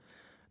worse.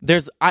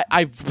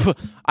 I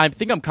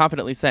think I'm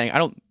confidently saying I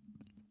don't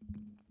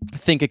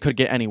think it could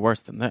get any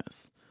worse than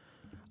this.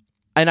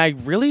 And I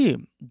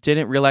really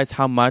didn't realize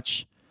how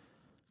much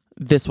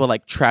this would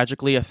like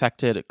tragically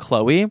affected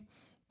Khloe.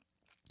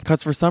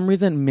 Because for some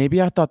reason,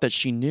 maybe I thought that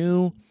she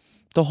knew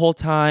the whole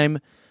time.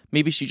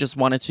 maybe she just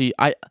wanted to.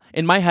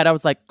 In my head, I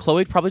was like,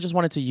 Khloe probably just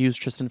wanted to use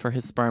Tristan for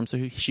his sperm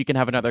so she can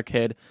have another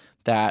kid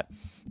that,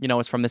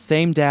 is from the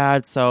same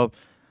dad, so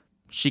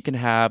she can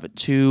have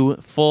 2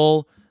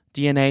 full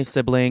DNA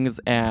siblings,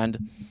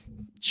 and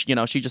she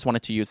just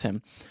wanted to use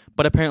him.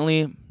 But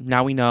apparently,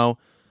 now we know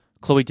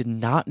Khloe did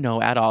not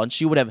know at all, and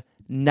she would have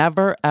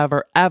never,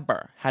 ever,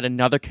 ever had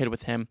another kid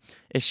with him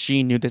if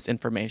she knew this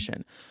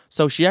information.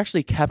 So she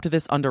actually kept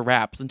this under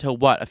wraps until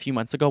a few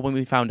months ago when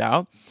we found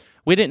out.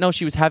 We didn't know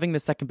she was having the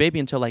second baby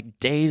until like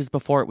days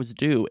before it was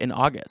due in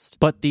August.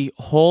 But the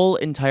whole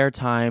entire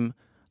time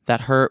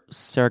that her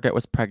surrogate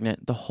was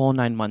pregnant, the whole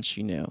 9 months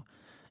she knew.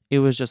 It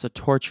was just a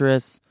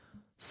torturous,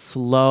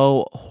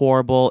 slow,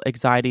 horrible,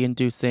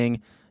 anxiety-inducing,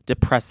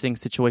 depressing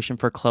situation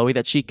for Khloe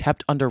that she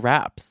kept under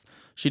wraps.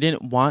 She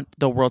didn't want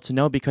the world to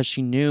know because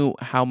she knew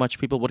how much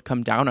people would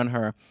come down on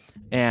her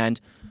and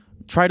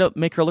try to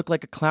make her look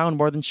like a clown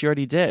more than she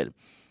already did.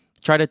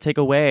 Try to take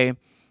away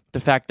the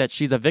fact that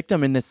she's a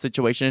victim in this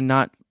situation and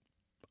not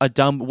a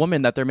dumb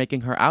woman that they're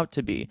making her out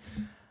to be.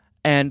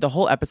 And the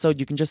whole episode,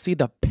 you can just see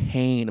the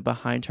pain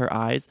behind her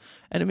eyes.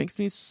 And it makes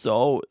me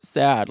so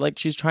sad. Like,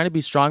 she's trying to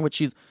be strong, but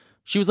she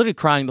was literally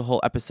crying the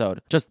whole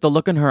episode. Just the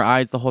look in her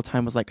eyes the whole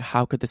time was like,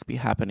 how could this be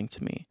happening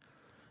to me?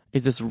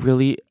 Is this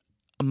really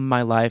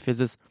my life?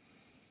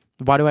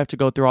 Why do I have to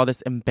go through all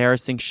this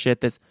embarrassing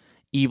shit, this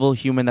evil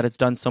human that has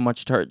done so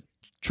much to her?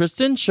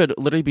 Tristan should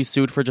literally be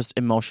sued for just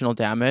emotional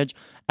damage.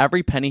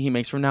 Every penny he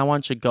makes from now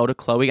on should go to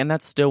Khloe, and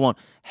that still won't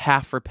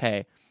half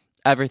repay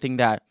everything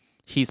that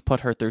he's put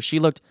her through. She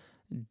looked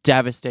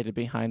devastated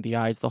behind the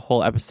eyes the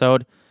whole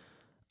episode.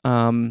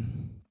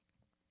 And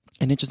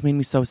it just made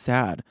me so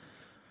sad.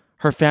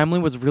 Her family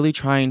was really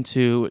trying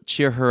to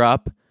cheer her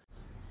up.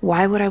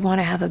 Why would I want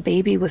to have a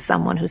baby with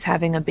someone who's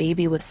having a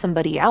baby with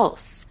somebody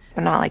else?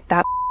 I'm not like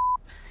that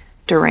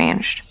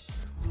deranged.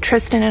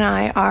 Tristan and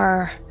I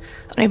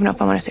don't even know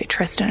if I want to say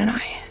Tristan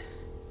and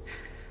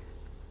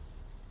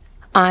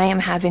I am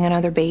having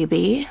another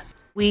baby.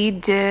 We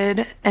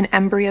did an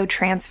embryo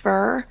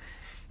transfer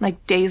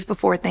like days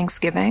before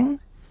Thanksgiving.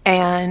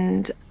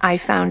 And I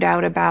found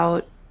out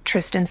about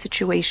Tristan's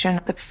situation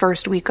the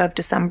first week of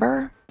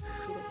December.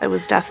 I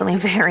was definitely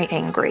very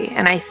angry.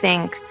 And I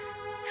think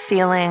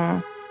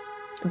feeling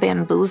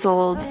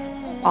bamboozled,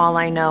 all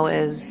I know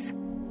is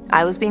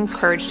I was being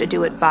encouraged to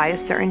do it by a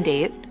certain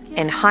date.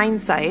 In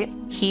hindsight,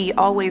 he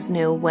always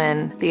knew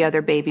when the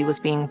other baby was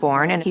being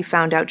born, and he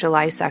found out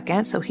July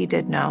 2nd, so he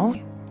did know.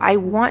 I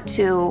want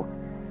to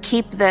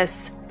keep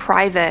this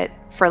private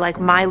for like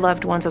my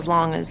loved ones as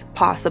long as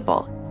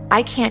possible.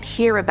 I can't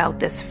hear about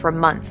this for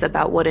months,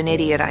 about what an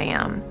idiot I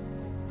am,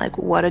 like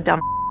what a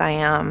dumb I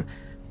am,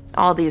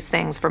 all these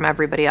things from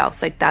everybody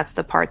else. Like that's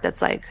the part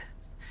that's like,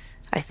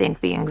 I think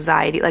the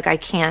anxiety, like I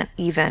can't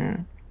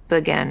even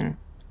begin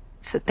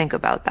to think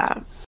about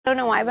that. I don't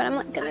know why, but I'm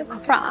like gonna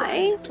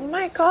cry. Oh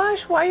my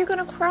gosh, why are you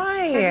gonna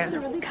cry?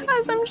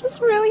 Because I'm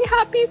just really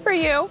happy for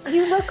you.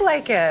 You look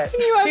like it.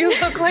 You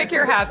look like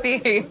you're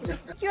happy.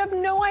 You have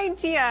no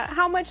idea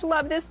how much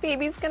love this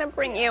baby's gonna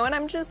bring you, and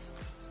I'm just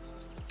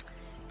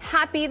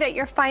happy that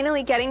you're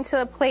finally getting to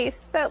the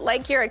place that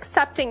like you're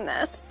accepting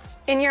this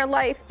in your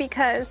life,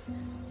 because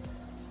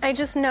I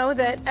just know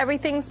that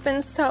everything's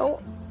been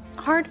so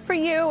hard for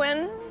you,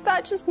 and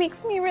that just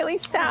makes me really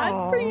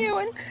sad for you.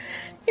 And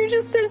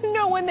there's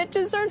no one that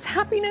deserves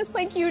happiness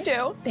like you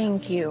do.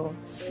 Thank you.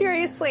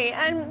 Seriously.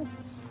 And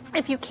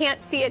if you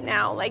can't see it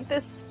now, like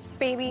this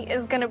baby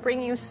is gonna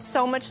bring you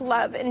so much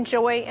love and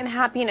joy and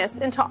happiness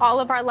into all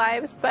of our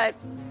lives, but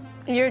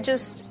you're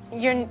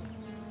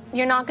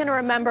not gonna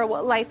remember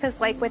what life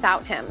is like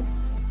without him.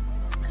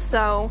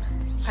 So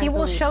he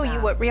will show you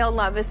what real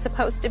love is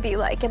supposed to be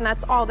like, and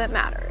that's all that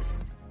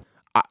matters.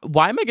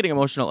 Why am I getting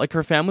emotional? Like,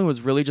 her family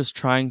was really just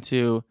trying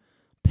to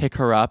pick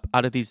her up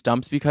out of these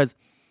dumps because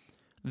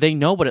they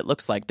know what it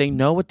looks like. They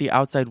know what the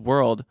outside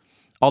world,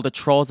 all the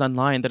trolls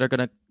online that are going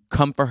to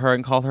come for her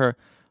and call her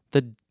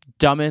the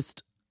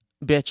dumbest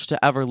bitch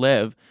to ever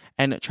live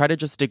and try to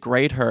just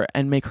degrade her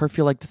and make her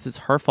feel like this is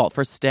her fault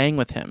for staying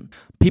with him.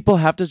 People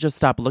have to just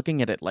stop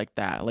looking at it like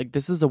that. Like,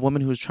 this is a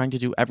woman who's trying to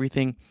do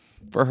everything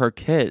for her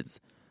kids.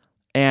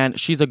 And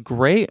she's a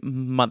great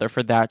mother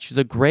for that. She's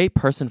a great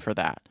person for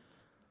that.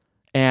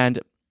 And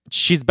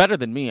she's better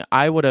than me.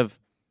 I would have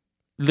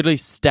literally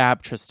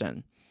stabbed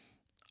Tristan.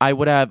 I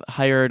would have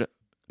hired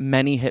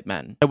many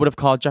hitmen. I would have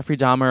called Jeffrey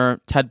Dahmer,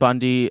 Ted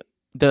Bundy,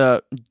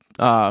 the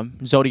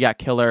Zodiac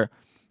killer.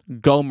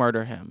 Go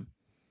murder him.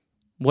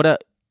 What a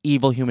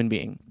evil human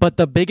being. But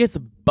the biggest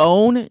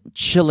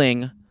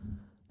bone-chilling,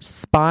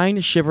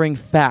 spine-shivering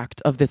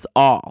fact of this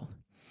all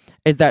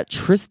is that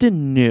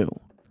Tristan knew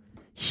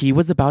he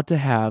was about to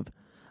have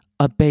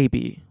a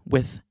baby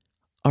with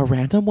a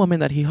random woman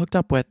that he hooked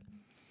up with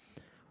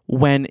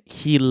when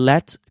he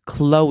let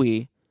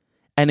Khloe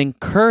and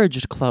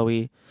encouraged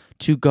Khloe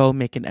to go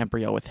make an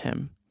embryo with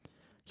him.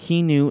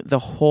 He knew the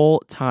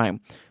whole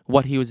time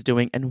what he was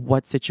doing and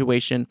what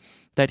situation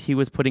that he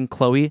was putting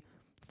Khloe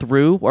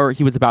through, or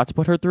he was about to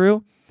put her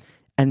through,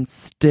 and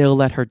still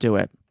let her do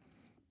it.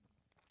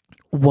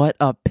 What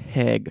a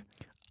pig.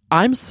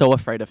 I'm so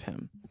afraid of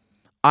him.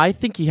 I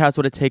think he has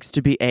what it takes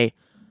to be a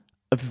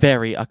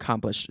very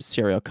accomplished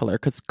serial killer,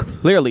 because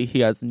clearly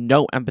he has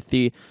no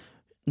empathy,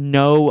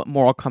 no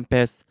moral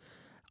compass.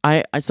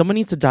 Someone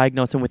needs to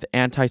diagnose him with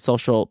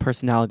antisocial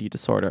personality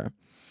disorder.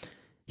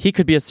 He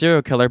could be a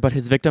serial killer, but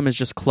his victim is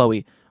just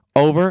Chloe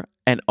over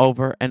and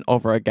over and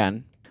over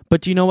again.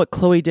 But do you know what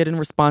Chloe did in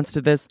response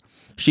to this?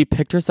 She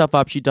picked herself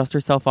up, she dusted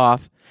herself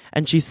off,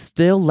 and she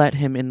still let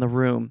him in the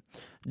room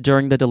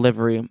during the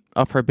delivery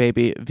of her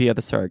baby via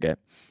the surrogate.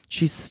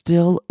 She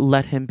still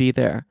let him be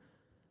there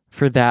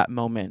for that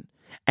moment.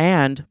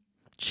 And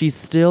she's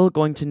still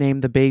going to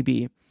name the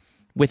baby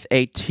with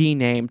a T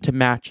name to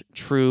match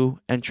True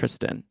and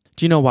Tristan.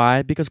 Do you know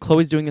why? Because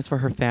Chloe's doing this for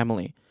her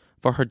family,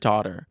 for her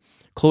daughter.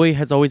 Chloe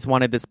has always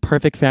wanted this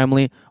perfect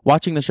family.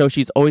 Watching the show,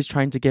 she's always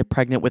trying to get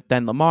pregnant with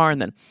then Lamar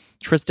and then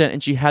Tristan.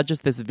 And she had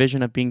just this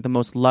vision of being the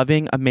most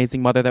loving,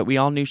 amazing mother that we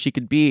all knew she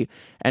could be.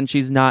 And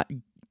she's not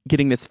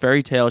getting this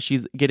fairy tale.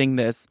 She's getting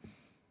this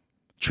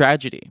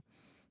tragedy.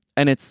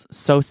 And it's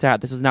so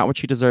sad. This is not what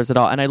she deserves at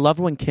all. And I love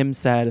when Kim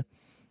said,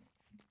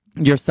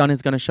 your son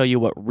is going to show you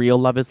what real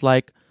love is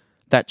like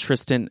that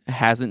Tristan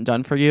hasn't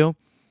done for you.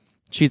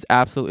 She's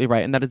absolutely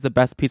right. And that is the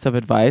best piece of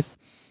advice.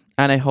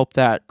 And I hope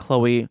that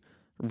Chloe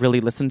really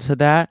listened to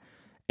that.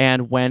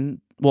 And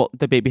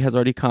the baby has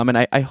already come.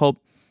 And I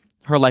hope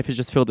her life is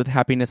just filled with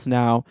happiness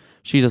now.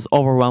 She's just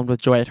overwhelmed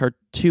with joy at her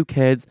 2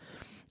 kids.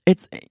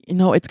 It's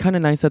kind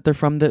of nice that they're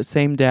from the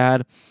same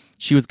dad.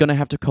 She was going to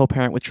have to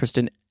co-parent with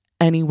Tristan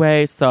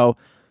anyway. So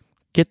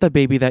get the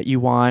baby that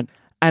you want.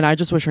 And I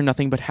just wish her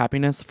nothing but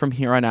happiness from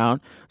here on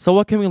out. So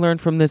what can we learn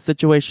from this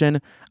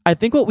situation? I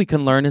think what we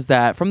can learn is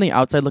that from the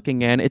outside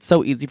looking in, it's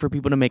so easy for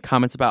people to make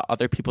comments about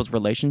other people's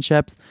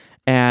relationships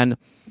and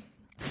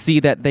see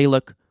that they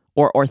look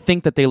or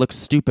think that they look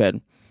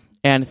stupid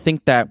and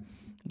think that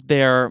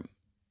they're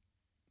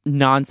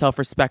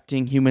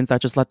non-self-respecting humans that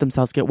just let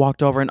themselves get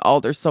walked over and, oh,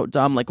 they're so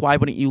dumb. Like, why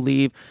wouldn't you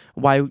leave?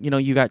 Why,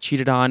 you got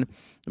cheated on.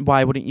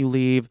 Why wouldn't you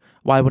leave?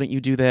 Why wouldn't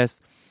you do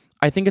this?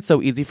 I think it's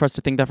so easy for us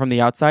to think that from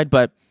the outside,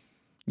 but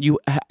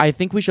I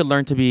think we should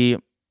learn to be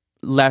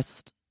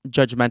less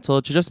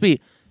judgmental, to just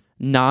be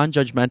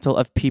non-judgmental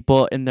of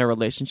people in their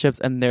relationships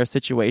and their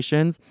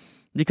situations,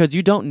 because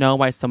you don't know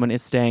why someone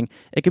is staying.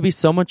 It could be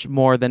so much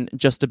more than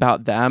just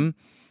about them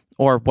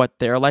or what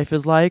their life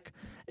is like.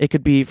 It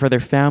could be for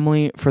their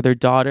family, for their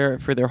daughter,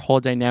 for their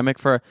whole dynamic,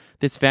 for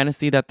this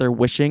fantasy that they're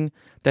wishing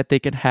that they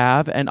could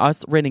have. And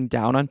us raining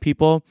down on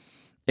people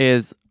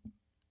is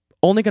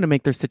only going to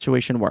make their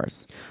situation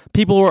worse.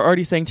 People were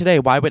already saying today,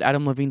 why would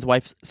Adam Levine's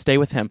wife stay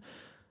with him?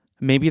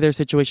 Maybe their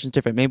situation's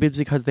different. Maybe it's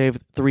because they have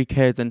 3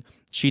 kids and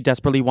she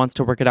desperately wants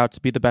to work it out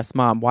to be the best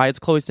mom. Why is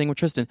Chloe staying with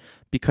Tristan?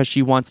 Because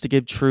she wants to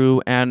give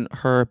True and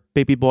her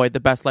baby boy the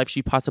best life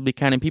she possibly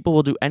can. And people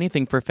will do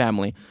anything for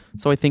family.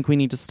 So I think we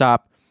need to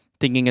stop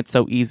thinking it's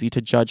so easy to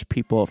judge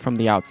people from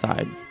the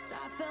outside.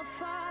 I fell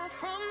far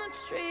from the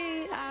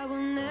tree. I will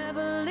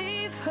never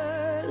leave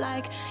her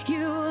like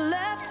you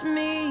left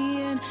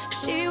me, and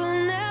she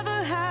will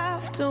never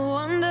have to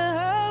wonder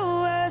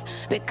her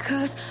worth,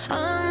 because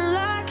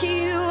unlike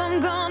you,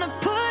 I'm gonna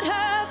put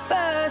her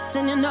first.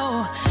 And you'll never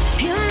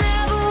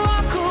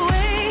walk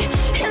away,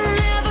 he'll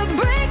never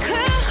break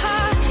her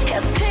heart,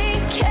 he'll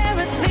take care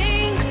of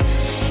things,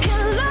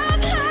 he'll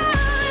love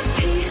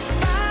her piece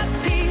by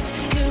piece,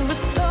 he'll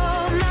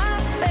restore my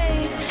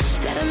faith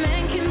that a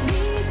man can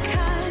be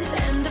kind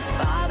and a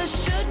father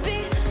should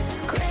be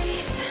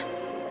great.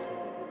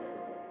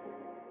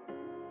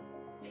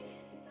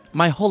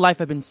 My whole life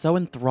I've been so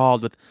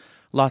enthralled with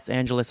Los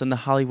Angeles and the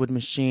Hollywood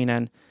machine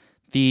and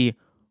the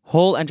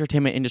whole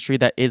entertainment industry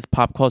that is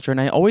pop culture. And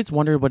I always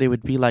wondered what it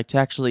would be like to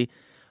actually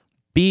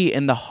be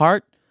in the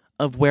heart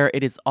of where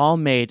it is all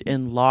made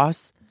in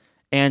Los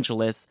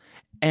Angeles.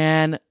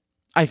 And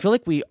I feel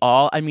like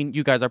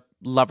you guys are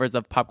lovers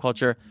of pop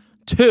culture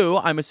too,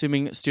 I'm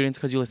assuming students,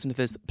 because you listen to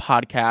this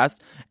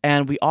podcast.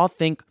 And we all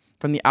think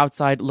from the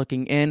outside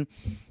looking in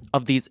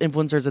of these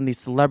influencers and these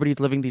celebrities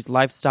living these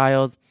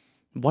lifestyles.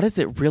 What is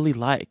it really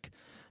like?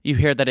 You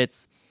hear that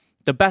it's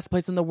the best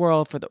place in the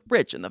world for the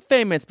rich and the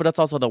famous, but it's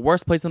also the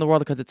worst place in the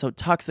world because it's so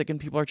toxic and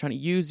people are trying to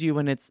use you,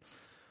 and it's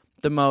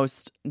the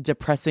most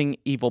depressing,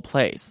 evil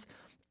place.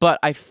 But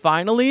I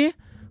finally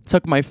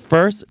took my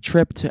first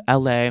trip to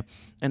LA,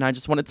 and I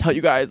just want to tell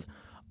you guys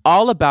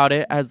all about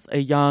it as a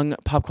young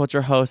pop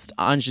culture host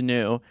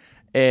ingenue.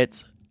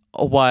 It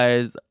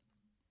was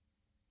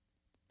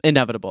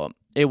inevitable.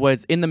 It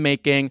was in the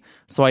making.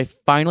 So I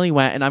finally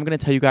went, and I'm going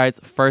to tell you guys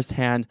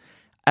firsthand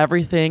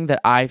everything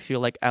that I feel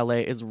like LA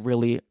is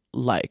really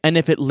like, and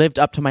if it lived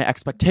up to my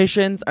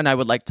expectations and I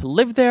would like to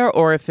live there,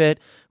 or if it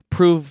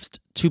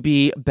proved to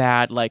be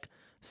bad like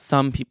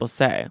some people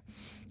say.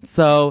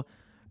 So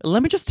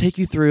let me just take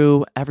you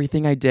through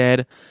everything I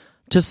did.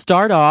 To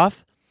start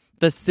off,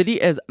 the city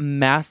is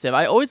massive.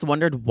 I always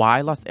wondered why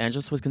Los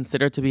Angeles was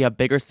considered to be a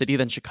bigger city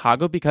than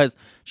Chicago, because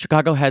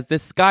Chicago has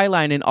this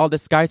skyline and all the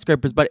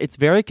skyscrapers, but it's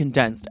very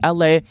condensed.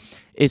 LA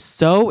is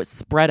so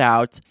spread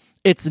out.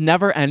 It's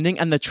never ending,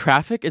 and the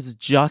traffic is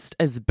just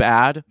as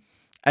bad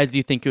as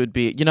you think it would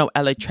be. You know,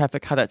 LA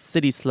traffic, how that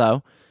city's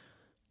slow.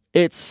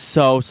 It's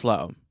so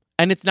slow.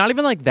 And it's not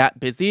even like that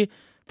busy.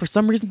 For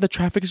some reason, the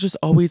traffic is just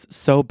always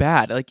so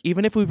bad. Like,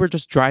 even if we were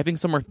just driving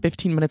somewhere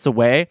 15 minutes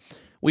away,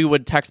 we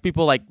would text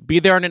people like, be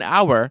there in an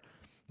hour,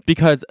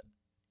 because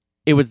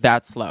it was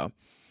that slow.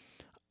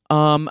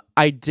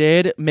 I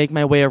did make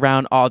my way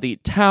around all the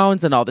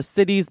towns and all the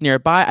cities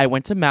nearby. I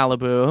went to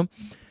Malibu.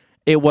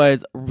 It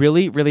was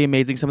really, really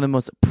amazing. Some of the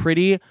most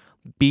pretty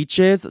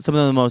beaches, some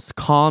of the most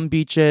calm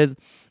beaches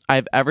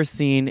I've ever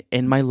seen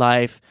in my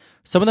life.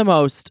 Some of the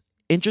most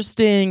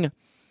interesting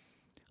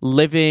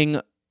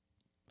living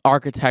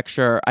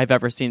architecture I've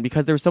ever seen,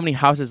 because there were so many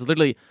houses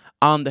literally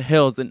on the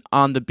hills and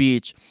on the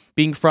beach.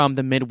 Being from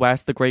the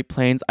Midwest, the Great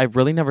Plains, I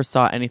really never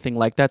saw anything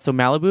like that. So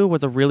Malibu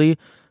was a really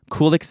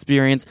cool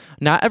experience.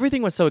 Not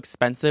everything was so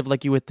expensive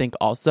like you would think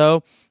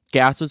also.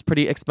 Gas was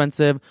pretty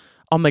expensive.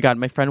 Oh my God,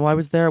 my friend, while I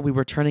was there, we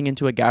were turning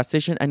into a gas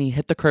station and he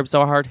hit the curb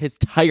so hard, his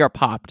tire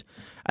popped.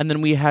 And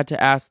then we had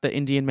to ask the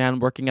Indian man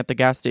working at the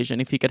gas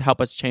station if he could help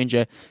us change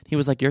it. He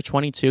was like, you're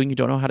 22 and you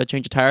don't know how to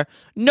change a tire?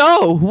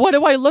 No, what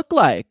do I look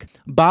like?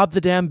 Bob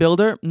the damn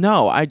builder?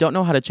 No, I don't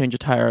know how to change a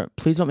tire.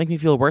 Please don't make me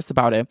feel worse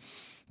about it.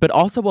 But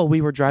also while we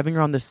were driving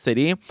around the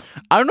city,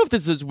 I don't know if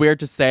this is weird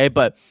to say,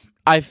 but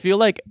I feel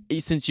like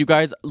since you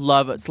guys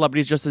love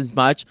celebrities just as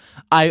much,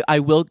 I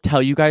will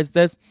tell you guys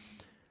this.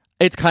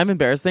 It's kind of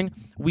embarrassing.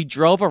 We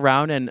drove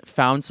around and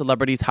found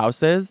celebrities'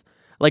 houses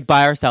like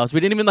by ourselves. We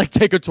didn't even like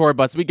take a tour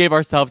bus. We gave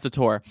ourselves a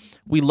tour.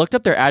 We looked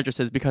up their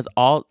addresses because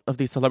all of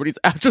these celebrities'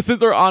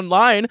 addresses are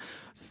online.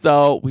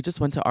 So we just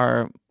went to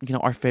our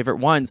favorite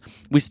ones.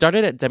 We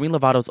started at Demi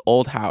Lovato's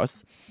old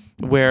house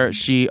where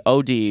she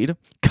OD'd.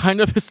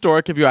 Kind of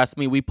historic if you ask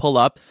me. We pull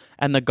up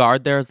and the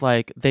guard there's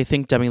like, they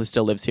think Demi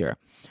still lives here.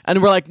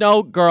 And we're like,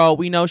 no, girl,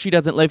 we know she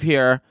doesn't live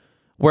here.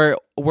 We're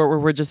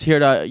just here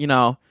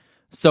to,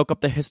 soak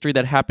up the history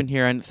that happened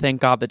here and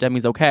thank God that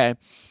Demi's okay.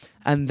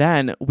 And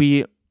then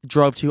we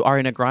drove to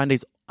Ariana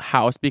Grande's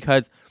house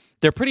because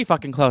they're pretty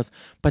fucking close.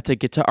 But to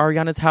get to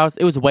Ariana's house,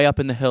 it was way up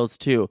in the hills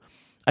too.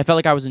 I felt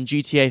like I was in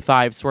GTA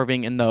 5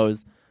 swerving in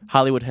those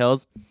Hollywood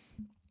hills.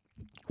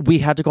 We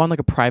had to go on like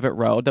a private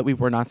road that we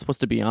were not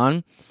supposed to be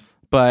on.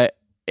 But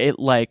it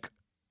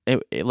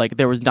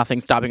there was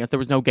nothing stopping us. There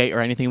was no gate or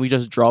anything. We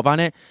just drove on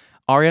it.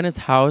 Ariana's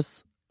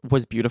house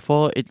was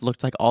beautiful. It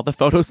looked like all the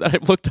photos that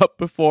I've looked up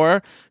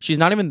before. She's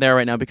not even there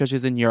right now because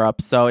she's in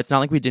Europe. So it's not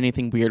like we did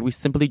anything weird. We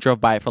simply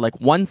drove by it for like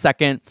 1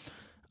 second.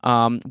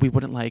 We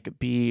wouldn't like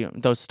be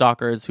those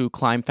stalkers who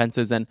climb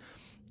fences and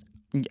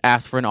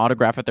ask for an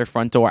autograph at their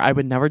front door. I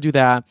would never do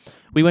that.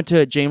 We went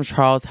to James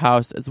Charles'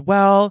 house as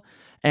well.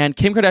 And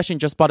Kim Kardashian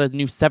just bought a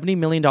new $70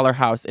 million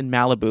house in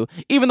Malibu.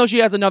 Even though she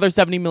has another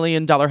 $70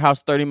 million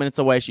house 30 minutes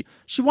away,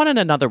 she wanted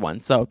another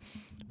one. So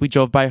we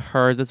drove by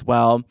hers as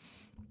well.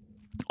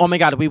 Oh my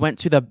God, we went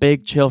to the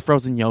Big Chill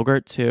frozen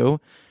yogurt too,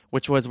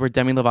 which was where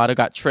Demi Lovato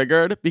got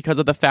triggered because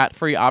of the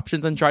fat-free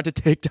options and tried to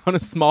take down a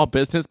small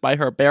business by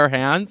her bare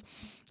hands.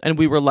 And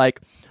we were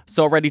like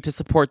so ready to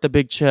support the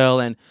Big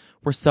Chill and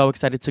we're so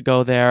excited to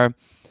go there.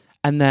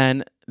 And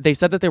then they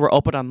said that they were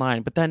open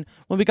online, but then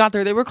when we got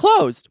there, they were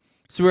closed.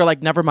 So we were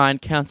like, never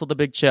mind, cancel the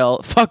Big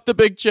Chill. Fuck the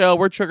Big Chill.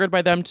 We're triggered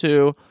by them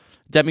too.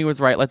 Demi was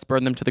right. Let's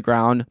burn them to the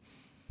ground.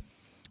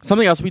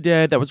 Something else we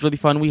did that was really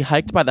fun. We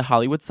hiked by the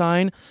Hollywood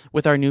sign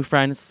with our new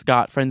friend,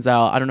 Scott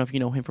Frenzel. I don't know if you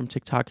know him from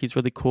TikTok. He's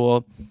really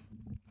cool.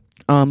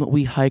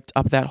 We hiked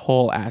up that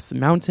whole ass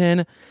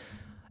mountain.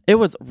 It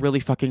was really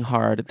fucking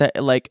hard.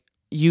 That like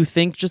you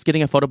think just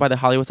getting a photo by the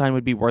Hollywood sign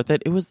would be worth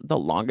it. It was the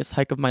longest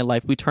hike of my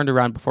life. We turned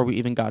around before we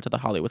even got to the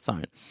Hollywood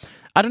sign.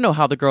 I don't know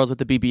how the girls with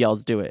the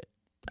BBLs do it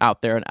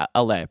out there in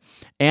LA.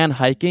 And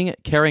hiking,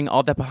 carrying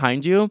all that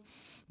behind you.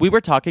 We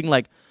were talking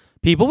like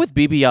people with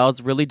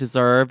BBLs really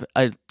deserve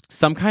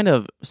some kind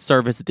of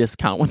service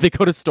discount when they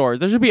go to stores.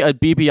 There should be a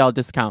BBL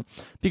discount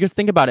because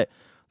think about it.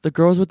 The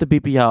girls with the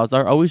BBLs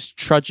are always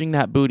trudging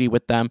that booty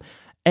with them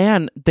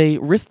and they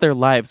risk their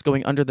lives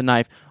going under the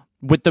knife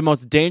with the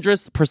most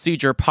dangerous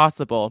procedure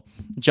possible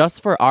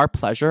just for our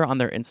pleasure on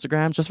their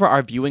Instagram, just for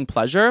our viewing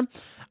pleasure.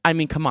 I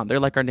mean, come on, they're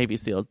like our Navy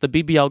SEALs. The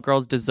BBL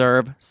girls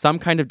deserve some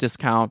kind of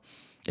discount.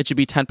 It should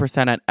be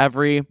 10% at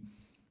every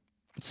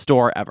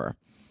store ever.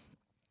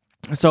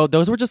 So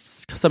those were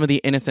just some of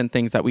the innocent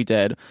things that we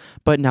did.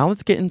 But now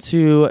let's get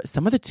into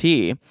some of the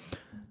tea.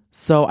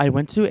 So I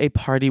went to a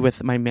party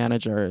with my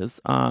managers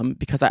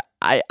because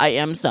I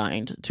am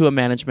signed to a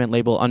management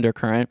label,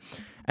 Undercurrent.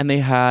 And they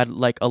had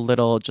like a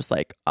little just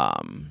like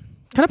kind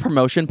of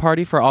promotion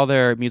party for all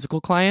their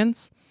musical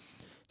clients.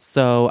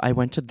 So I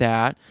went to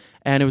that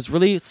and it was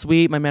really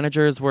sweet. My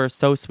managers were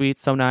so sweet,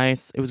 so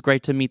nice. It was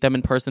great to meet them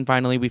in person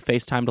finally. We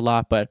FaceTimed a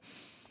lot, but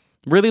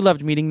really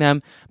loved meeting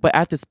them. But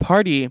at this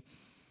party,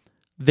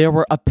 there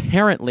were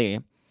apparently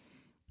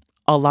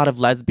a lot of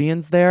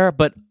lesbians there,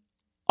 but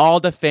all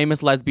the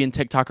famous lesbian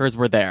TikTokers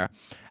were there.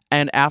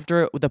 And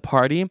after the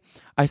party,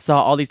 I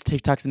saw all these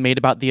TikToks made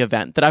about the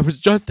event that I was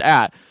just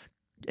at.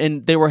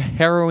 And they were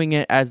harrowing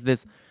it as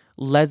this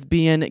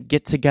lesbian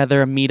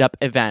get-together meetup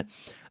event.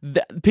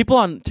 The people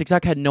on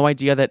TikTok had no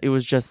idea that it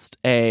was just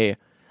a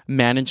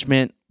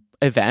management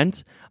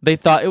event. They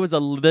thought it was a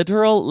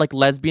literal like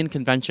lesbian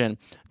convention.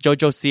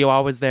 JoJo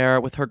Siwa was there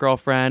with her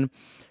girlfriend,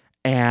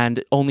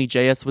 and Only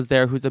JS was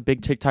there, who's a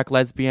big TikTok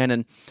lesbian.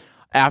 And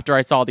after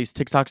I saw all these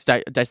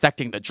TikToks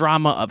dissecting the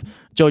drama of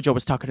JoJo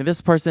was talking to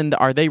this person,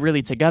 are they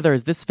really together?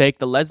 Is this fake?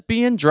 The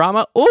lesbian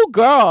drama? Oh,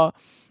 girl,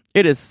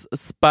 it is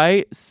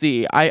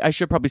spicy. I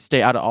should probably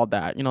stay out of all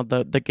that. You know,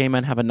 the gay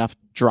men have enough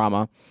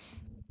drama.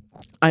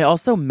 I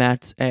also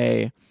met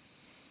a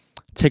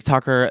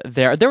TikToker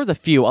there. There was a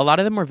few. A lot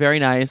of them were very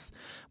nice,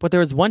 but there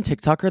was one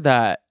TikToker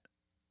that,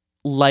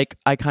 like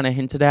I kind of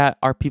hinted at,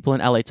 are people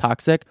in LA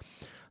toxic.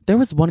 There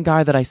was one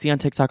guy that I see on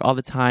TikTok all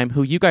the time,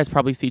 who you guys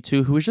probably see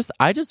too, who was just,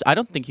 I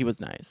don't think he was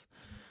nice.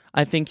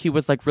 I think he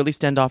was like really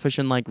standoffish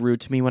and like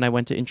rude to me when I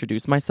went to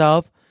introduce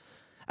myself.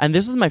 And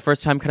this was my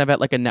first time kind of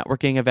at like a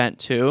networking event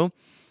too.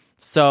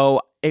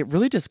 So it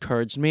really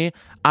discouraged me.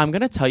 I'm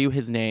going to tell you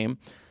his name.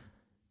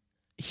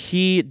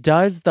 He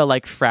does the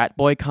like frat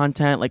boy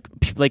content, like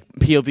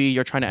POV,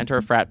 you're trying to enter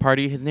a frat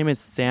party. His name is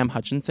Sam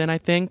Hutchinson, I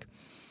think.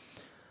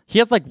 He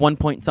has like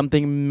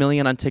 1-point-something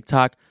million on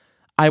TikTok.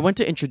 I went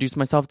to introduce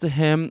myself to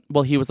him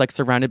while he was like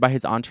surrounded by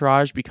his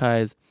entourage,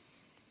 because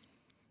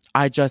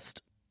I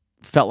just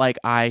felt like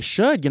I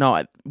should, you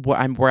know,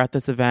 we're at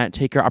this event,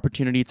 take your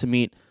opportunity to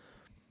meet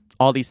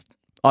all these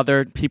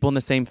other people in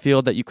the same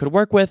field that you could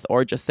work with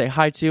or just say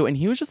hi to. And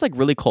he was just like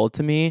really cold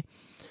to me.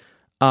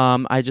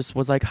 I just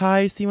was like,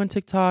 hi, see you on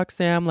TikTok,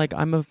 Sam. Like,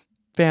 I'm a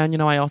fan, you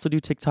know, I also do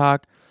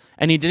TikTok.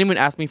 And he didn't even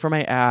ask me for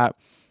my at.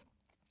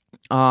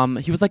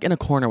 He was like in a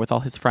corner with all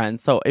his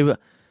friends. So it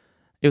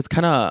was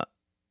kind of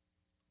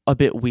a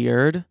bit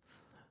weird.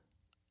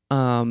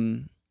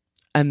 And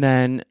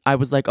then I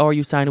was like, oh, are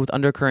you signed with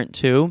Undercurrent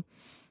too?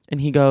 And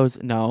he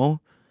goes,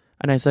 no.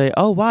 And I say,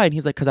 oh, why? And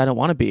he's like, because I don't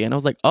want to be. And I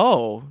was like,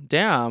 oh,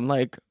 damn.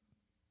 Like,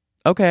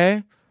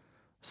 okay.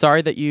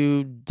 Sorry that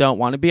you don't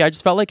want to be. I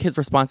just felt like his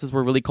responses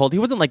were really cold. He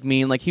wasn't like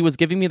mean. Like, he was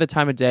giving me the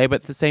time of day.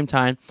 But at the same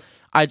time,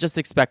 I just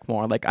expect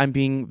more. Like, I'm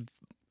being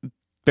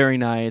very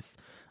nice.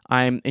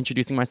 I'm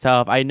introducing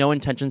myself. I had no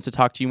intentions to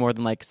talk to you more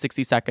than like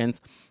 60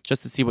 seconds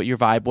just to see what your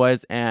vibe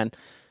was. And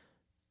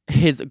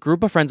his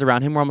group of friends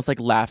around him were almost like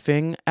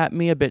laughing at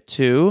me a bit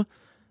too.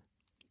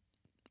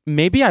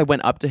 Maybe I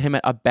went up to him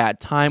at a bad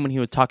time when he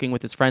was talking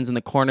with his friends in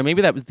the corner.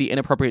 Maybe that was the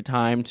inappropriate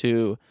time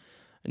to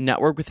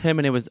network with him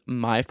and it was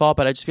my fault,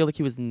 but I just feel like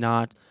he was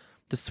not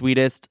the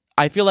sweetest.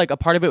 I feel like a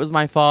part of it was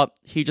my fault.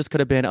 He just could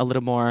have been a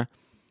little more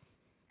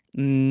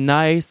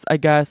nice, I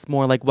guess,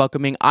 more like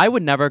welcoming. I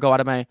would never go out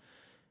of my,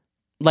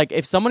 like,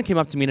 if someone came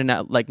up to me to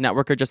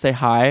network or just say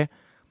hi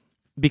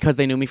because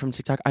they knew me from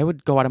TikTok, I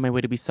would go out of my way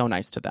to be so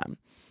nice to them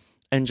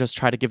and just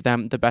try to give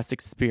them the best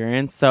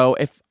experience. So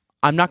if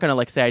I'm not going to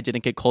like say I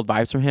didn't get cold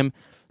vibes from him,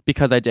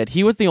 because I did.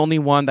 He was the only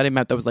one that I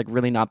met that was like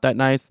really not that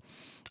nice.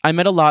 I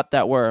met a lot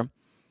that were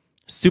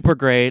super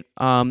great.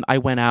 I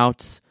went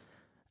out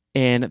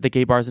in the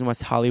gay bars in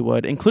West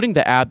Hollywood, including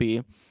the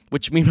Abbey,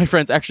 which me and my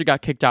friends actually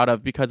got kicked out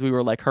of because we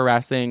were like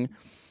harassing.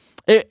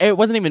 It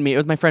wasn't even me. It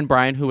was my friend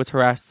Brian who was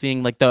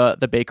harassing like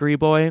the bakery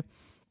boy.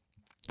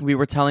 We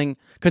were telling,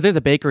 because there's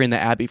a bakery in the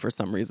Abbey for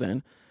some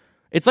reason.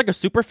 It's like a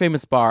super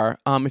famous bar.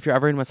 If you're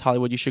ever in West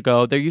Hollywood, you should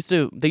go. They used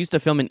to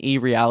film an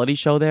reality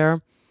show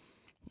there.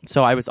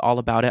 So I was all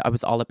about it. I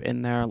was all up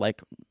in there.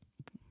 Like,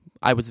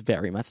 I was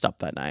very messed up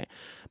that night.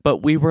 But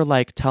we were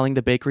like telling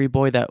the bakery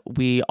boy that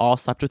we all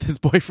slept with his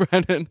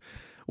boyfriend and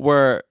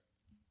were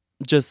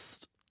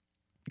just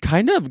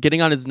kind of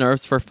getting on his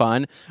nerves for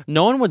fun.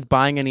 No one was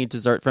buying any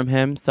dessert from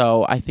him.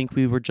 So I think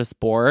we were just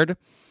bored.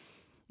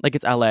 Like,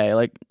 it's LA.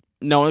 Like,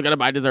 no one's going to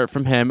buy dessert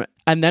from him.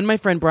 And then my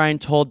friend Brian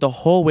told the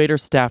whole waiter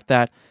staff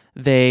that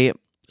they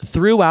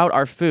threw out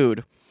our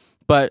food.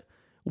 But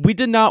we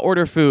did not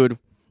order food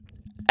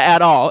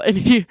at all. And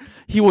he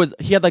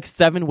had like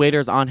 7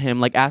 waiters on him,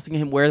 like asking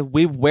him where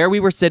we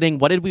were sitting,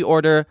 what did we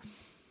order?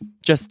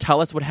 Just tell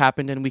us what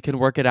happened and we can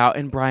work it out.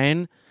 And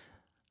Brian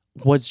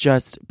was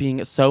just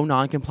being so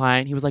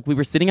non-compliant. He was like, we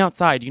were sitting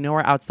outside. You know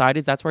where outside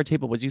is? That's where our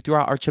table was. You threw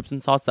out our chips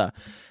and salsa.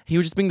 He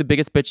was just being the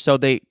biggest bitch. So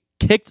they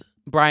kicked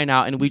Brian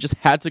out and we just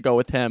had to go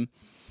with him.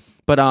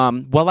 But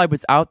while I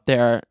was out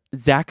there,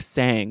 Zach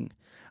Sang,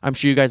 I'm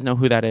sure you guys know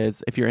who that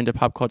is if you're into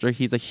pop culture.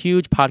 He's a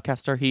huge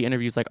podcaster. He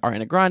interviews like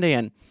Ariana Grande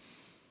and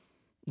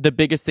the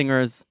biggest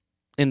singers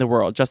in the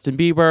world, Justin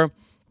Bieber,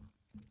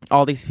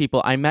 all these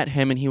people. I met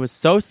him and he was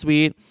so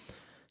sweet.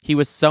 He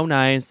was so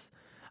nice.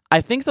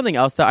 I think something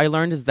else that I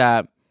learned is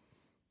that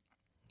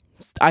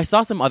I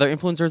saw some other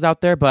influencers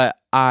out there, but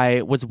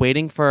I was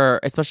waiting for,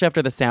 especially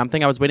after the Sam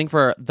thing, I was waiting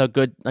for the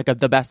good, like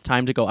the best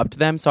time to go up to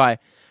them. So I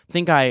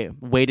think I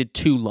waited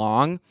too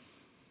long.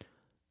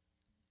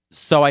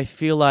 So I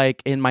feel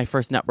like in my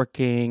first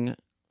networking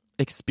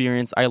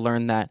experience, I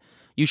learned that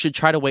you should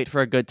try to wait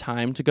for a good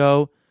time to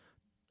go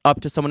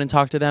up to someone and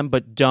talk to them,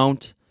 but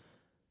don't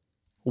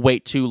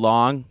wait too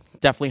long.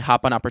 Definitely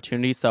hop on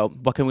opportunities. So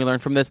what can we learn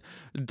from this?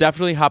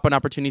 Definitely hop on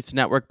opportunities to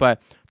network,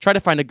 but try to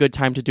find a good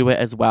time to do it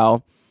as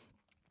well.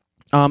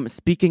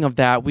 Speaking of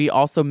that, we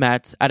also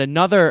met at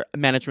another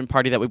management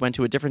party that we went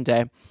to a different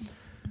day.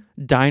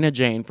 Dinah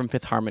Jane from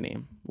Fifth Harmony.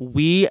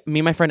 Me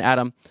and my friend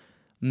Adam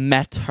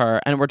met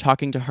her and we're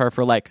talking to her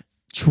for like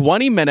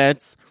 20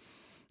 minutes.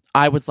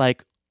 I was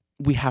like,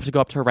 we have to go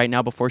up to her right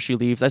now before she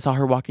leaves. I saw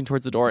her walking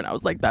towards the door and I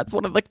was like, that's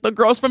one of like the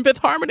girls from Fifth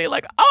Harmony.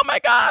 Like, oh my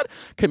God,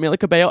 Camila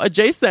Cabello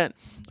adjacent.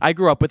 I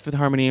grew up with Fifth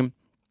Harmony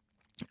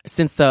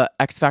since the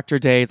X Factor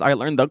days. I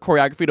learned the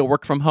choreography to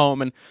Work From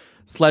Home and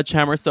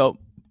Sledgehammer. So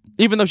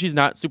even though she's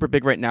not super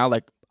big right now,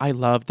 like I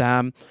love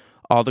them,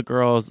 all the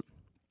girls.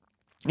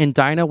 And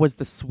Dinah was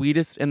the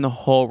sweetest in the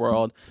whole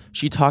world.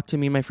 She talked to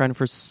me and my friend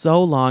for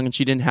so long and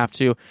she didn't have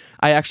to.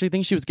 I actually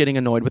think she was getting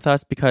annoyed with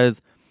us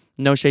because,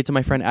 no shade to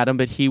my friend Adam,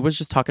 but he was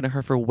just talking to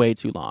her for way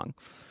too long.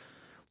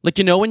 Like,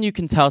 you know when you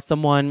can tell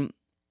someone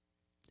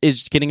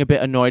is getting a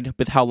bit annoyed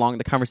with how long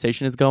the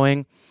conversation is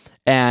going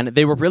and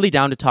they were really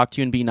down to talk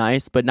to you and be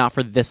nice, but not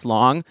for this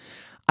long.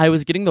 I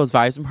was getting those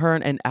vibes from her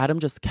and Adam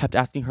just kept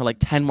asking her like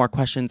 10 more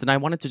questions and I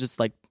wanted to just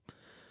like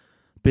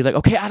be like,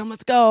 okay, Adam,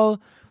 let's go.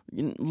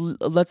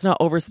 Let's not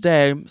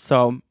overstay.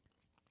 So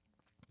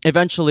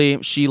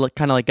eventually she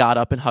kind of like got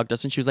up and hugged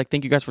us and she was like,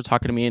 thank you guys for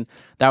talking to me. And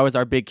that was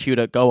our big cue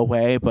to go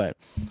away. But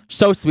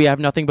so sweet. I have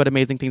nothing but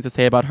amazing things to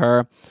say about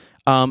her.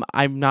 I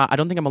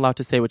don't think I'm allowed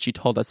to say what she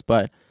told us,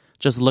 but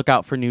just look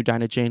out for new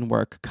Dinah Jane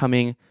work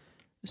coming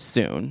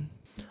soon.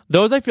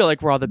 Those I feel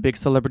like were all the big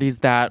celebrities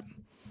that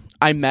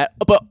I met.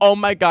 But oh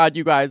my God,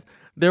 you guys,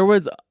 there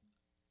was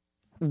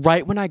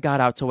right when I got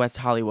out to West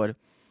Hollywood,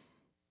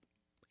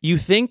 you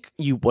think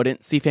you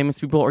wouldn't see famous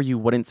people or you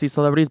wouldn't see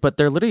celebrities, but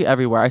they're literally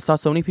everywhere. I saw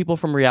so many people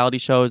from reality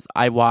shows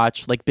I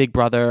watch, like Big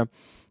Brother,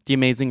 The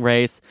Amazing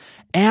Race,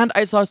 and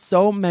I saw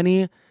so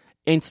many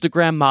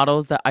Instagram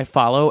models that I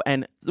follow.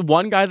 And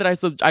one guy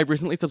that I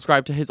recently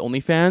subscribed to his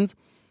OnlyFans,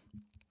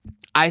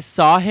 I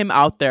saw him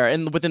out there,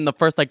 and within the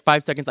first like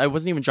 5 seconds, I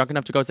wasn't even drunk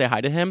enough to go say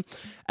hi to him.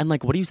 And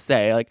like, what do you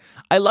say? Like,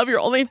 I love your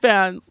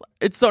OnlyFans.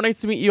 It's so nice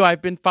to meet you.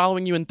 I've been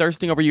following you and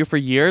thirsting over you for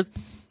years.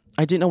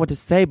 I didn't know what to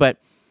say, but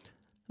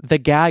the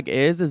gag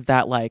is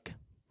that like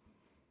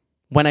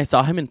when I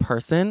saw him in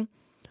person,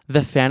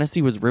 the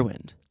fantasy was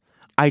ruined.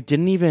 I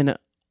didn't even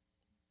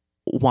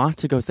want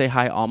to go say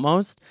hi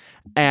almost.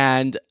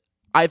 And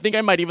I think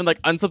I might even like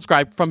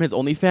unsubscribe from his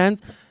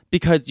OnlyFans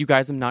because, you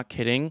guys, I'm not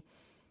kidding.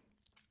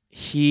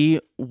 He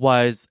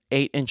was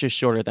 8 inches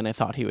shorter than I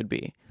thought he would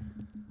be.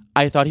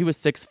 I thought he was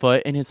 6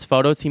 foot. In his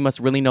photos, he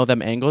must really know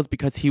them angles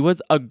because he was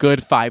a good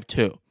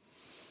 5'2".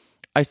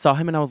 I saw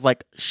him and I was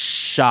like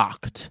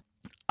shocked.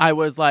 I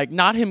was like,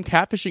 not him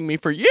catfishing me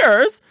for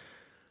years.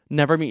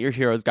 Never meet your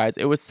heroes, guys.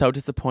 It was so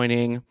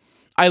disappointing.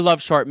 I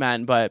love short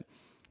men, but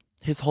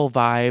his whole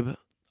vibe,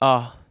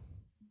 I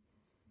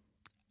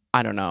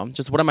don't know.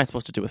 Just what am I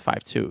supposed to do with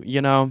 5'2",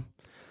 you know?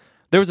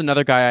 There was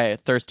another guy I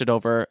thirsted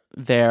over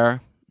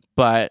there,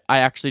 but I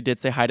actually did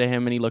say hi to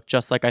him and he looked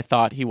just like I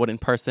thought he would in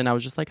person. I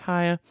was just like,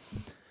 hi,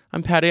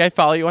 I'm Patty. I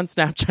follow you on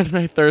Snapchat and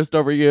I thirst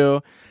over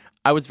you.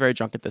 I was very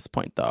drunk at this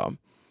point, though.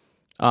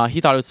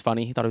 He thought it was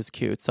funny. He thought it was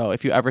cute. So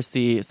if you ever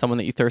see someone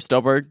that you thirst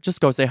over, just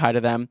go say hi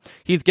to them.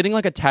 He's getting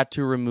like a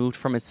tattoo removed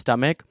from his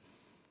stomach.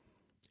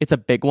 It's a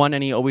big one,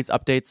 and he always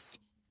updates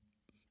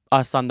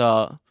us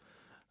on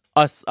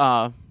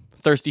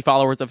thirsty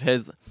followers of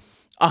his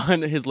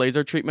on his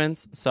laser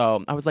treatments.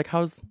 So I was like,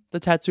 how's the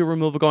tattoo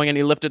removal going? And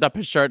he lifted up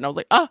his shirt, and I was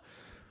like,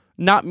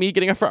 not me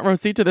getting a front row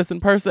seat to this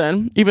in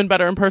person. Even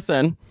better in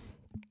person.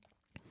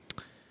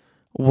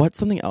 What's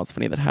something else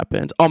funny that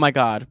happened? Oh my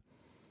God.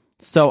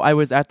 So I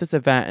was at this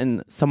event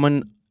and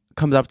someone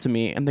comes up to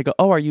me and they go,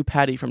 oh, are you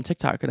Patty from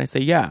TikTok? And I say,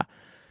 yeah.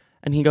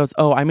 And he goes,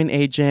 oh, I'm an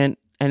agent.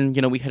 And,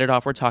 we hit it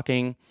off. We're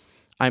talking.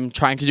 I'm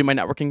trying to do my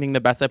networking thing the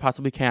best I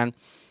possibly can.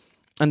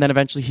 And then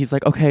eventually he's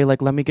like, okay,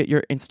 like, let me get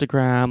your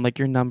Instagram, like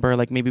your number.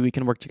 Like maybe we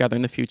can work together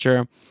in the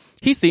future.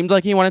 He seemed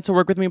like he wanted to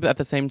work with me, but at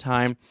the same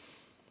time,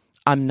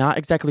 I'm not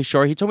exactly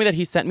sure. He told me that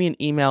he sent me an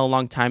email a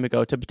long time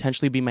ago to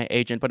potentially be my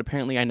agent, but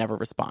apparently I never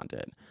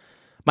responded.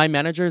 My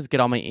managers get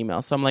all my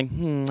emails, so I'm like,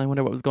 I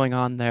wonder what was going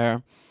on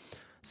there.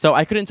 So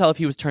I couldn't tell if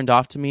he was turned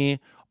off to me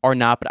or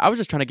not, but I was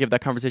just trying to give that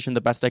conversation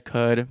the best I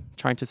could,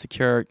 trying to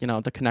secure,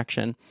 the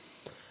connection.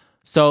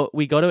 So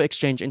we go to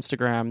exchange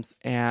Instagrams,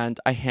 and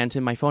I hand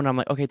him my phone. And I'm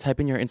like, okay, type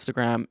in your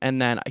Instagram.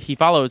 And then he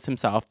follows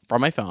himself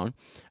from my phone.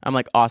 I'm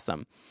like,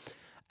 awesome.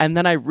 And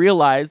then I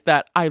realized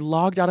that I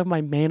logged out of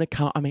my main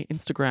account on my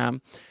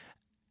Instagram,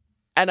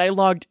 and I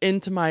logged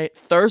into my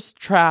Thirst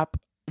Trap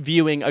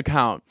viewing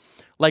account.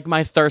 Like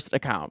my Thirst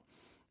account,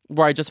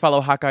 where I just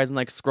follow hot guys and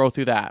like scroll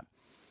through that.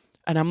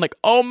 And I'm like,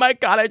 oh my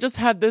God, I just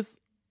had this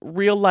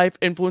real life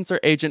influencer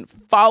agent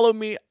follow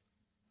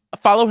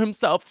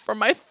himself from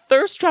my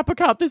Thirst Trap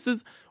account. This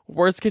is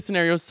worst case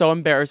scenario, so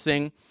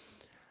embarrassing.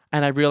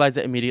 And I realized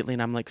it immediately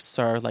and I'm like,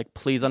 sir, like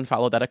please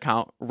unfollow that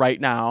account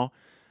right now.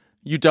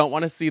 You don't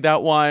want to see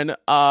that one.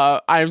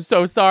 I'm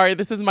so sorry.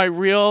 This is my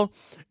real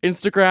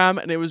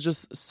Instagram. And it was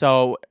just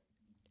so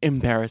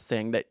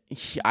embarrassing that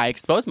I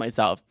exposed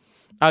myself.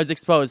 I was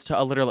exposed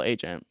to a literal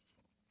agent.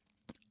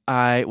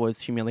 I was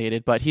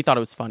humiliated, but he thought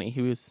it was funny.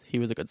 He was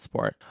a good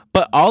sport.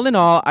 But all in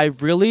all, I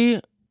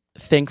really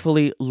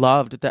thankfully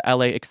loved the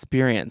LA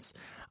experience.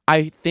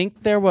 I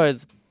think there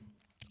was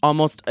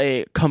almost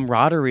a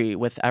camaraderie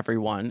with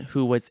everyone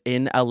who was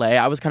in LA.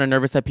 I was kind of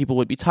nervous that people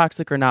would be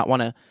toxic or not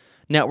want to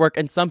network,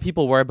 and some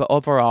people were, but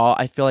overall,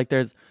 I feel like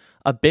there's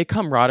a big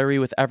camaraderie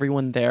with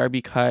everyone there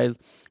because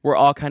we're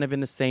all kind of in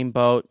the same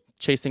boat,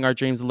 chasing our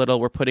dreams a little.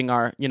 We're putting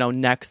our,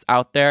 necks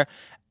out there,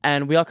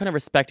 and we all kind of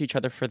respect each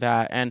other for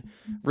that and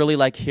really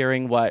like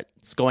hearing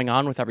what's going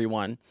on with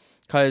everyone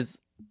because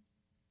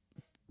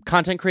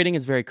content creating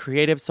is very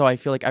creative, so I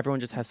feel like everyone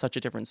just has such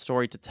a different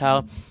story to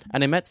tell.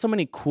 And I met so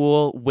many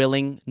cool,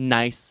 willing,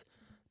 nice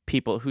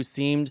people who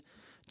seemed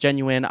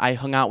genuine. I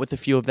hung out with a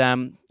few of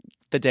them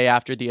the day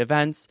after the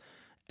events,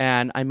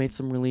 and I made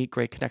some really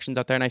great connections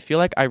out there. And I feel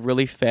like I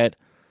really fit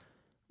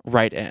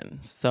right in.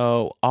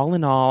 So all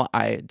in all,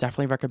 I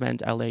definitely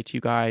recommend LA to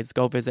you guys.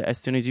 Go visit as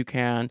soon as you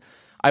can.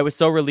 I was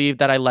so relieved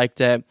that I liked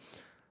it.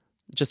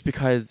 Just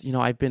because,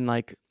 I've been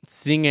like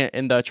seeing it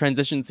in the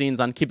transition scenes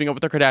on Keeping Up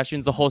with the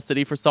Kardashians, the whole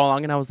city for so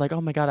long. And I was like,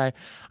 oh my God,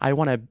 I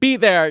want to be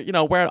there,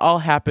 where it all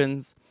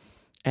happens.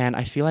 And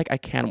I feel like I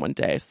can one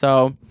day.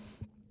 So,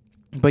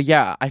 but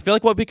yeah, I feel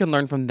like what we can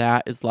learn from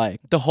that is like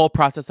the whole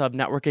process of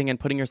networking and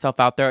putting yourself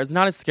out there is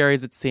not as scary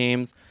as it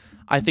seems.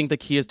 I think the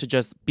key is to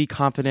just be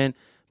confident,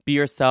 be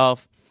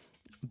yourself,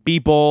 be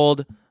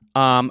bold.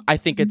 I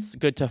think it's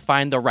good to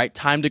find the right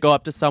time to go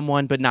up to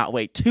someone, but not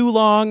wait too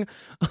long,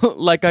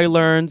 like I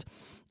learned.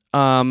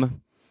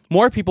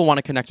 More people want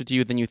to connect with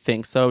you than you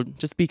think. So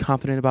just be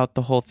confident about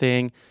the whole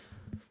thing.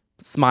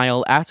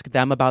 Smile. Ask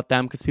them about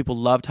them because people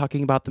love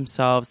talking about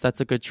themselves. That's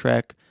a good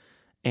trick.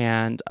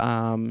 And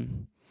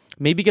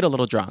maybe get a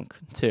little drunk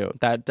too.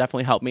 That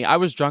definitely helped me. I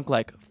was drunk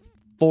like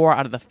 4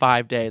 out of the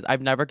 5 days.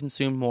 I've never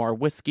consumed more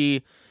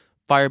whiskey,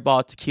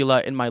 Fireball,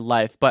 tequila in my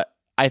life, but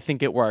I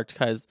think it worked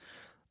because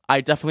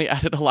I definitely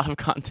added a lot of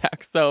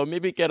context. So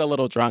maybe get a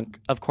little drunk,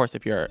 of course,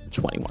 if you're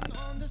 21.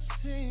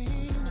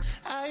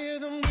 I hear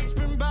them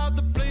whispering about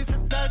the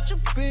places that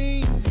you've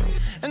been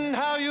and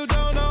how you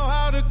don't know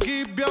how to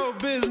keep your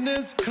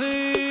business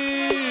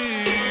clean.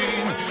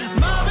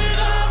 Mommy,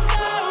 don't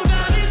know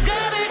daddy's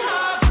getting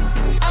hot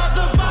at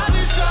the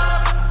body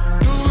shop,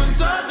 doing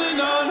something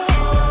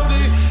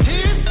unholy. He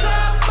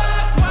sat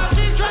back while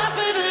she's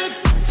dropping it.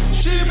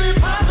 She be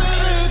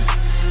popping it.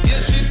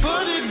 Yeah, she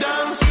put it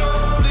down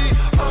slowly.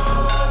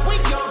 Oh,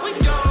 we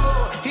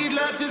go. He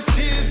left his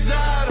kids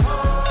at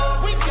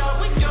home. We go.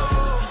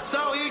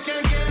 So he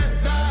can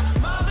get that.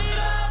 Mommy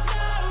don't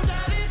know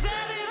daddy's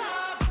getting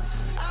hot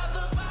at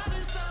the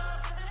body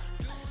shop,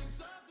 doing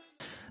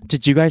something.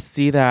 Did you guys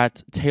see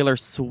that Taylor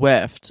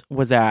Swift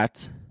was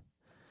at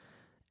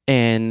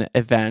an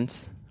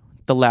event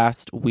the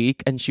last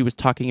week and she was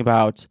talking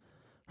about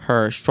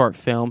her short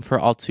film for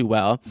All Too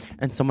Well,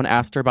 and someone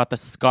asked her about the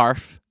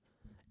scarf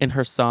in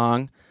her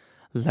song?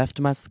 Left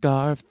my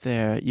scarf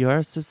there at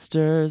your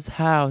sister's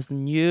house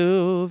and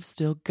you've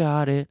still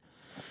got it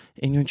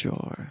in your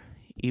drawer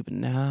even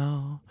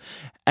now.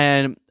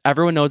 And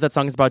everyone knows that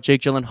song is about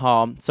Jake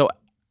Gyllenhaal. So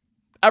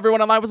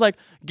everyone online was like,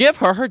 give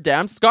her her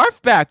damn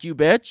scarf back, you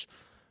bitch.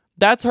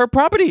 That's her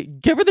property.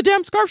 Give her the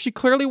damn scarf. She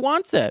clearly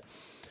wants it.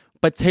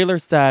 But Taylor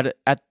said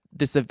at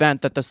this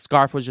event that the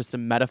scarf was just a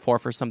metaphor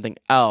for something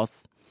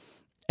else.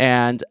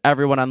 And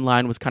everyone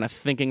online was kind of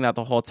thinking that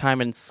the whole time.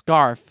 And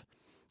scarf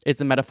is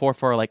a metaphor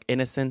for like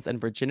innocence and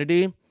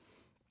virginity.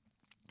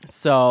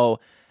 So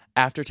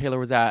after Taylor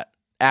was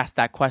asked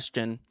that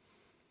question,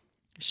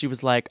 she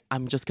was like,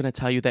 I'm just going to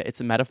tell you that it's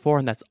a metaphor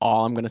and that's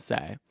all I'm going to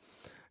say.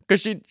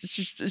 Because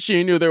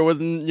she knew there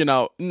wasn't,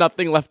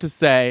 nothing left to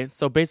say.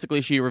 So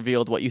basically she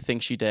revealed what you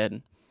think she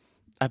did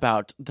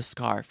about the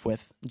scarf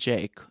with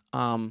Jake.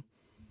 I'm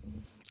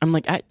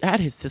like,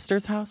 at his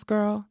sister's house,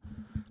 girl?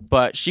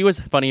 But she was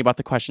funny about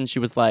the question. She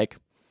was like,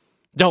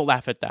 don't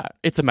laugh at that.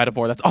 It's a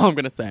metaphor. That's all I'm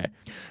going to say.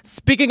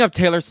 Speaking of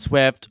Taylor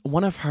Swift,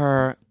 one of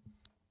her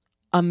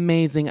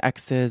amazing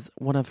exes,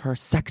 one of her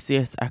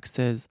sexiest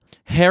exes,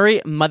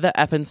 Harry Mother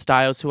Effin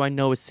Styles, who I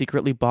know is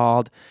secretly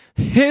bald.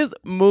 His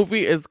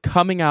movie is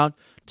coming out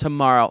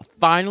tomorrow.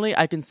 Finally,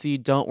 I can see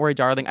Don't Worry,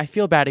 Darling. I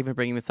feel bad even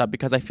bringing this up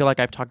because I feel like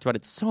I've talked about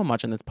it so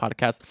much in this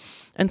podcast.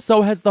 And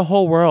so has the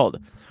whole world.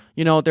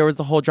 There was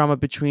the whole drama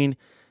between,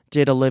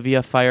 did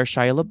Olivia fire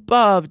Shia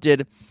LaBeouf?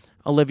 Did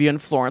Olivia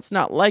and Florence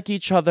not like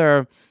each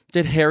other?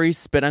 Did Harry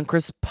spit on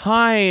Chris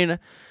Pine?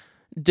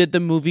 Did the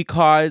movie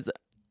cause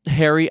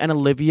Harry and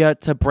Olivia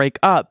to break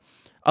up?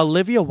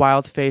 Olivia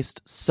Wilde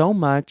faced so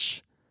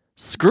much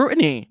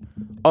scrutiny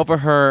over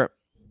her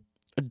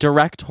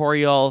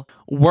directorial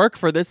work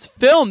for this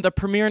film. The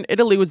premiere in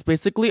Italy was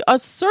basically a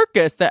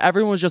circus that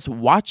everyone was just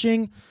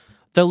watching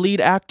the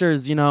lead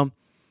actors,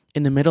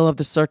 in the middle of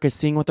the circus,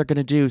 seeing what they're going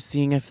to do,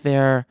 seeing if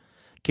they're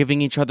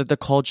giving each other the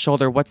cold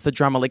shoulder. What's the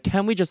drama? Like,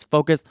 can we just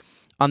focus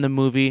on the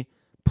movie,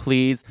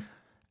 please?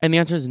 And the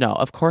answer is no.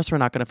 Of course we're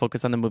not going to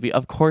focus on the movie.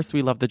 Of course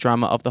we love the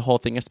drama of the whole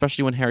thing,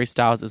 especially when Harry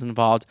Styles is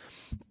involved.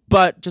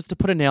 But just to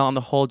put a nail on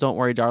the whole Don't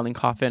Worry, Darling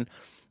coffin,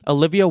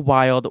 Olivia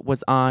Wilde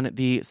was on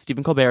the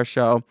Stephen Colbert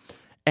Show,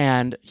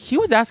 and he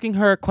was asking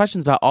her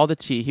questions about all the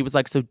tea. He was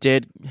like, so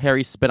did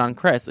Harry spit on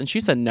Chris? And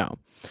she said no.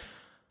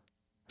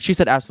 She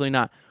said absolutely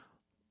not.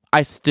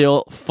 I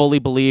still fully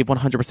believe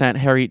 100%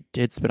 Harry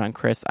did spit on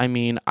Chris. I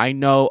mean, I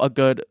know a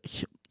good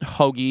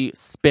hoagie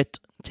spit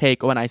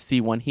take when I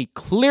see one. He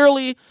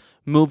clearly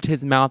moved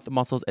his mouth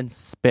muscles and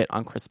spit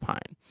on Chris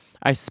Pine.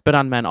 I spit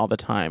on men all the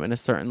time in a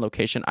certain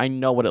location. I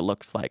know what it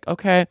looks like,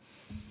 okay?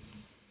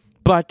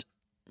 But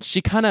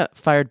she kind of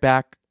fired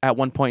back at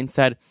one point and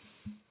said,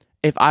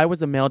 if I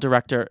was a male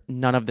director,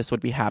 none of this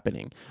would be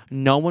happening.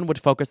 No one would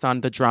focus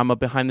on the drama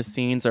behind the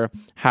scenes or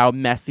how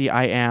messy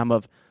I am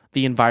of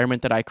the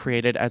environment that I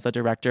created as a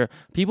director.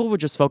 People would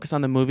just focus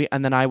on the movie,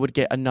 and then I would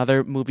get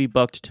another movie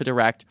booked to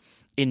direct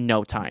in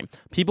no time.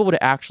 People would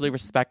actually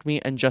respect me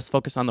and just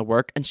focus on the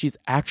work, and she's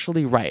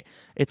actually right.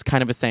 It's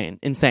kind of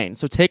insane.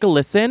 So take a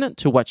listen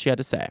to what she had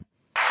to say.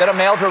 That a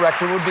male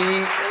director would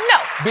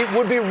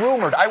be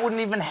rumored. I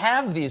wouldn't even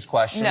have these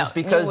questions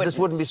because this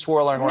wouldn't be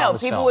swirling around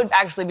this film. No, people would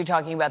actually be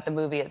talking about the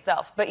movie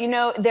itself. But,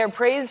 they're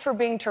praised for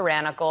being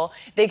tyrannical.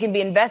 They can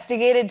be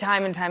investigated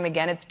time and time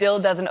again. It still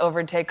doesn't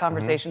overtake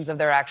conversations of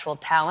their actual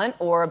talent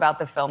or about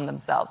the film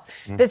themselves.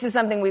 This is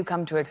something we've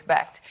come to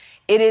expect.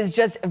 It is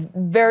just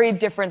very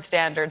different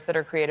standards that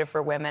are created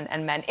for women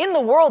and men in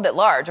the world at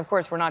large. Of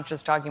course, we're not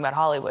just talking about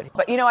Hollywood.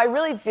 But, I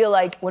really feel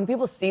like when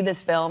people see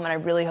this film, and I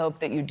really hope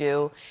that you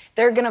do,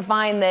 they're going to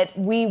find that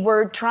we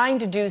were trying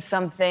to do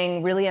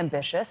something really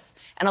ambitious,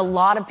 and a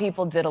lot of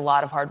people did a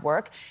lot of hard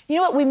work. You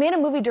know what? We made a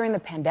movie during the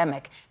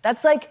pandemic.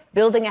 That's like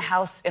building a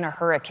house in a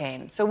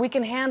hurricane. So we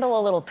can handle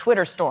a little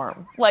Twitter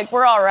storm. Like,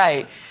 we're all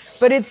right.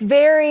 But it's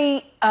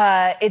very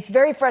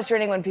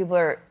frustrating when people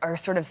are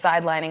sort of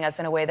sidelining us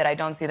in a way that I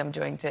don't see them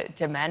doing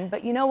to men.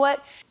 But you know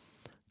what?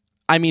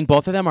 I mean,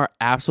 both of them are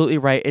absolutely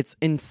right. It's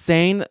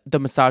insane the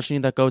misogyny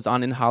that goes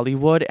on in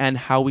Hollywood and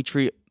how we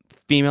treat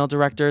female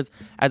directors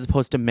as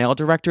opposed to male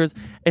directors,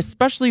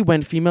 especially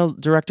when female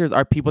directors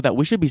are people that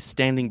we should be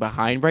standing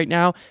behind right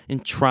now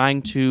and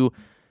trying to,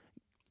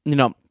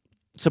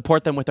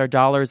 support them with our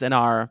dollars and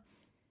our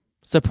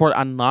support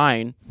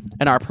online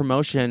and our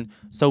promotion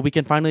so we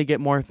can finally get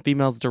more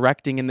females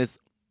directing in this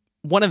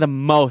one of the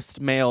most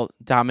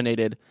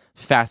male-dominated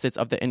facets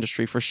of the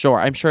industry for sure.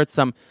 I'm sure it's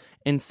some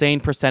insane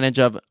percentage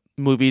of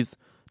movies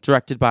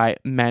directed by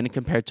men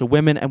compared to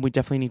women, and we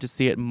definitely need to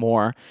see it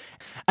more.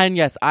 And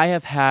yes, I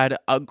have had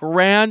a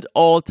grand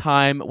old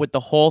time with the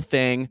whole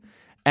thing,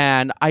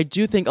 and I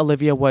do think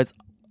Olivia was,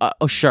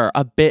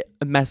 a bit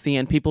messy,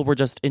 and people were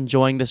just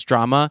enjoying this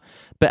drama.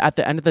 But at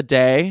the end of the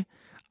day,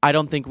 I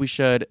don't think we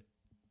should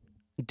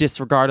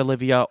disregard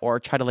Olivia or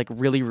try to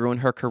really ruin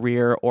her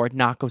career or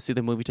not go see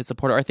the movie to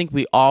support her. I think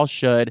we all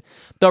should.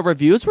 The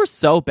reviews were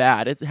so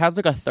bad. It has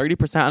a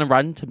 30% on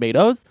Rotten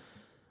Tomatoes.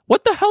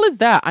 What the hell is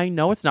that? I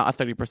know it's not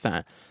a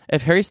 30%.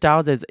 If Harry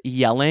Styles is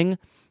yelling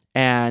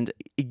and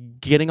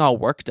getting all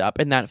worked up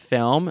in that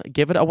film,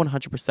 give it a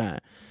 100%.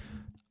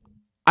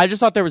 I just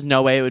thought there was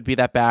no way it would be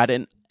that bad.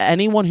 And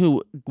anyone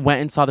who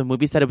went and saw the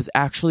movie said it was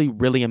actually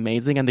really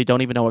amazing, and they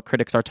don't even know what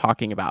critics are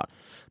talking about.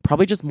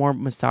 Probably just more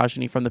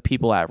misogyny from the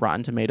people at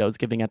Rotten Tomatoes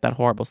giving it that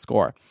horrible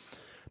score.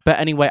 But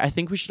anyway, I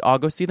think we should all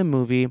go see the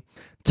movie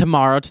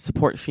tomorrow to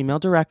support female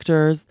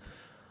directors.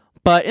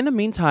 But in the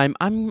meantime,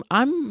 I'm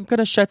going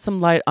to shed some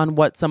light on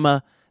what some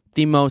of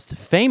the most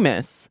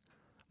famous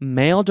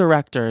male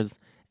directors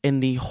in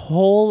the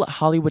whole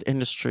Hollywood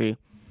industry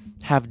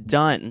have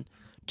done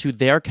to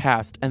their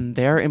cast and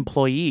their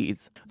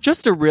employees,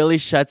 just to really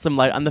shed some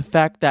light on the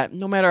fact that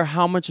no matter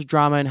how much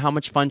drama and how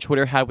much fun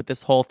Twitter had with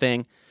this whole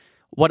thing,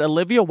 what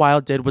Olivia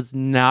Wilde did was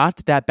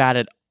not that bad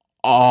at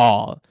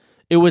all.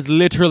 It was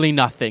literally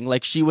nothing.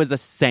 She was a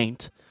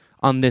saint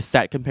on this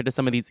set compared to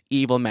some of these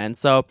evil men.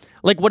 So,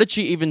 what did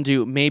she even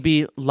do?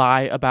 Maybe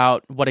lie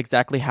about what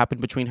exactly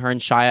happened between her and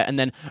Shia, and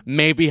then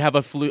maybe have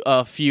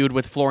a feud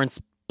with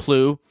Florence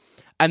Pugh,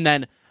 and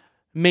then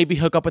maybe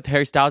hook up with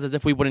Harry Styles as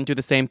if we wouldn't do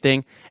the same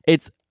thing.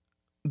 It's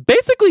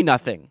basically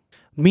nothing.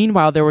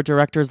 Meanwhile, there were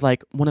directors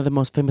like one of the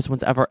most famous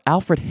ones ever,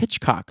 Alfred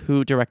Hitchcock,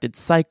 who directed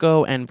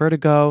Psycho and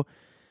Vertigo.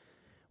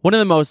 One of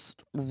the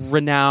most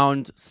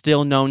renowned,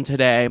 still known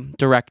today,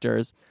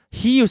 directors.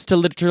 He used to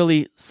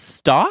literally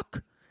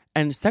stalk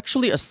and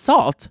sexually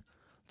assault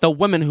the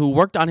women who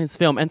worked on his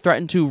film and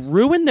threatened to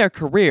ruin their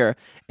career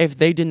if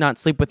they did not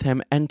sleep with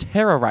him, and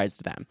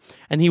terrorized them.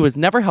 And he was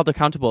never held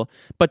accountable.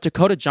 But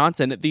Dakota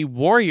Johnson, the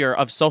warrior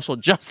of social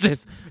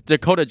justice,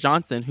 Dakota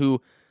Johnson,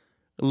 who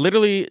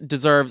literally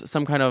deserves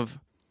some kind of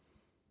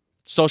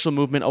social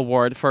movement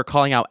award for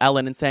calling out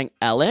Ellen and saying,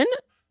 Ellen,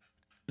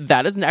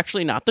 that is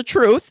actually not the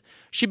truth.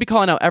 She'd be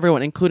calling out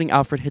everyone, including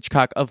Alfred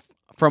Hitchcock,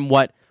 from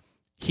what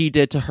he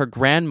did to her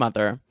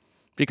grandmother,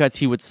 because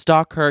he would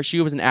stalk her. She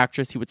was an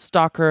actress. He would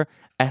stalk her,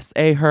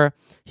 SA her.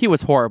 He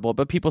was horrible,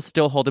 but people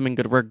still hold him in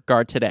good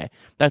regard today.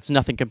 That's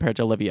nothing compared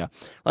to Olivia.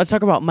 Let's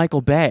talk about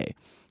Michael Bay,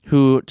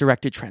 who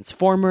directed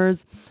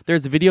Transformers.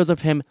 There's videos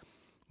of him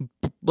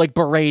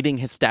berating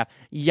his staff,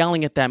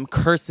 yelling at them,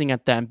 cursing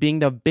at them, being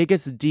the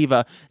biggest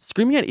diva,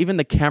 screaming at even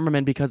the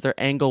cameraman because their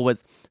angle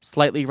was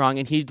slightly wrong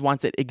and he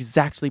wants it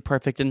exactly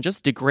perfect, and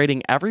just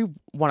degrading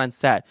everyone on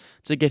set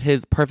to get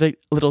his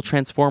perfect little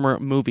Transformer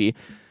movie.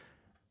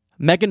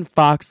 Megan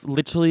Fox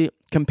literally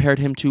compared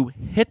him to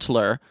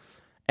Hitler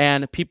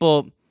And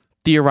people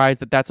theorize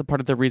that that's a part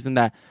of the reason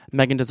that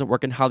Megan doesn't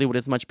work in Hollywood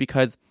as much,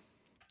 because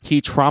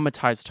he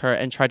traumatized her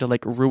and tried to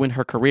like ruin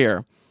her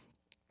career.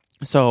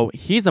 So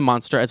he's a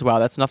monster as well.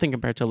 That's nothing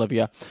compared to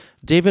Olivia.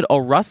 David O.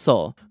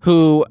 Russell,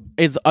 who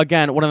is,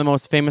 again, one of the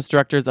most famous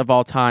directors of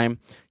all time.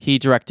 He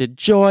directed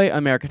Joy,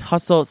 American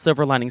Hustle,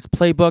 Silver Linings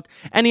Playbook,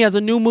 and he has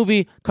a new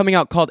movie coming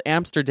out called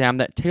Amsterdam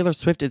that Taylor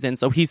Swift is in.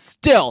 So he's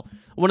still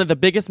one of the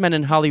biggest men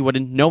in Hollywood,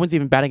 and no one's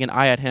even batting an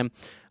eye at him.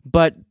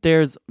 But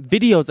there's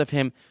videos of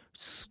him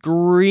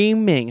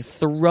screaming,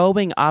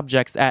 throwing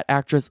objects at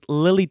actress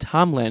Lily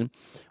Tomlin,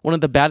 one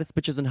of the baddest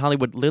bitches in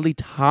Hollywood. Lily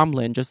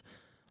Tomlin, just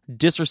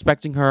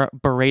disrespecting her,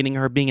 berating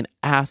her, being an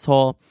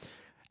asshole.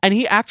 And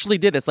he actually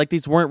did this. Like,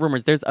 these weren't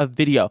rumors. There's a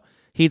video.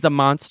 He's a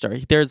monster.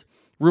 There's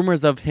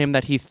rumors of him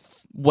that he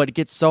would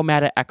get so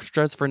mad at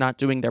extras for not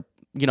doing their,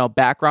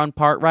 background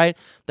part right,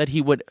 that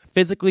he would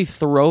physically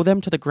throw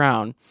them to the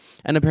ground.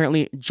 And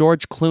apparently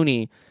George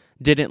Clooney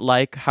didn't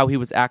like how he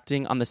was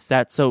acting on the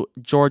set, so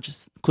George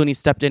Clooney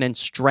stepped in and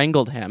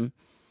strangled him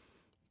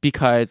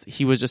because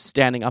he was just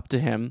standing up to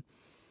him.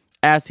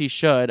 As he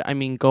should. I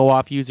mean, go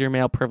off, use your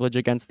male privilege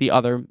against the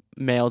other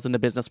males in the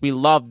business. We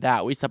love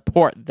that. We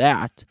support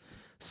that.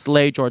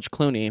 Slay George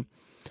Clooney.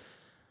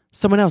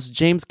 Someone else,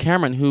 James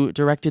Cameron, who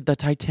directed the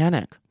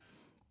Titanic.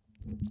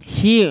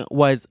 He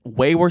was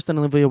way worse than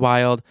Olivia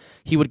Wilde.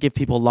 He would give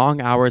people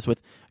long hours with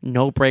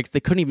no breaks. They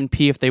couldn't even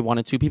pee if they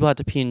wanted to. People had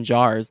to pee in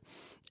jars.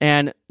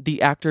 And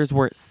the actors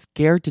were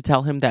scared to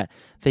tell him that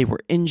they were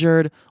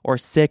injured or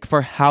sick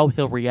for how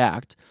he'll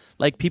react.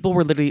 Like, people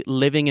were literally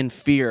living in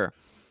fear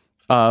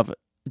of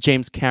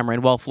James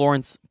Cameron. Well,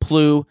 Florence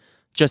Pugh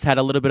just had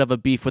a little bit of a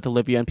beef with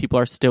Olivia, and people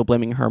are still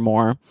blaming her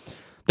more.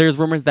 There's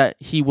rumors that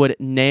he would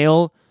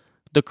nail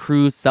the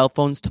crew's cell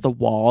phones to the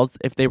walls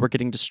if they were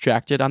getting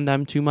distracted on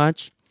them too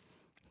much.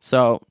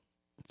 So,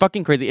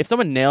 fucking crazy. If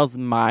someone nails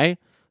my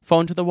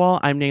phone to the wall,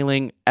 I'm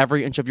nailing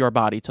every inch of your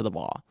body to the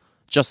wall.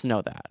 Just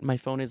know that. My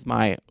phone is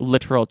my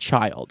literal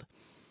child.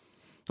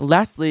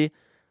 Lastly,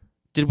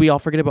 did we all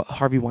forget about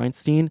Harvey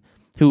Weinstein,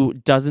 who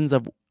dozens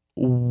of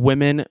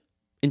women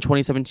in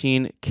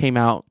 2017 came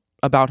out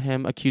about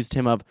him, accused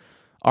him of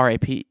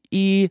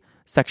RAPE,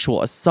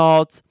 sexual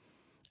assault,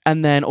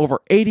 and then over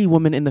 80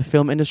 women in the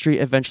film industry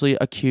eventually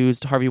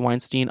accused Harvey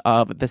Weinstein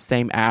of the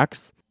same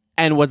acts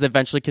and was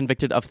eventually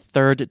convicted of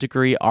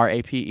third-degree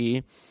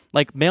RAPE.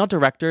 Like, male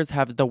directors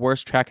have the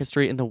worst track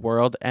history in the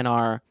world and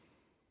are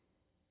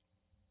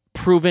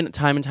proven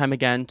time and time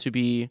again to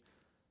be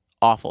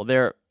awful.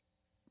 They're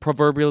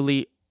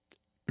proverbially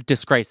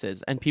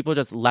disgraces, and people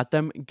just let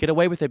them get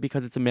away with it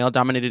because it's a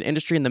male-dominated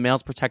industry and the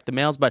males protect the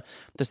males. But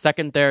the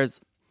second there's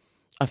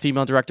a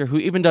female director who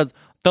even does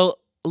the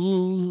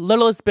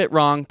littlest bit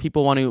wrong,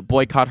 people want to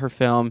boycott her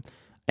film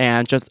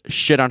and just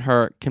shit on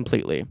her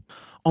completely.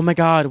 Oh my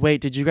God,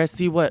 wait, did you guys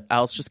see what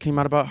else just came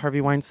out about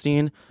Harvey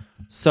Weinstein?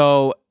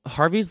 So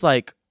Harvey's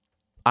like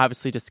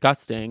obviously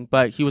disgusting,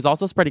 but he was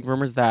also spreading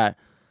rumors that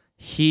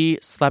he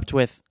slept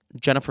with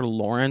Jennifer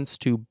Lawrence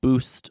to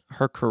boost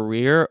her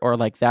career, or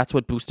like that's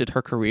what boosted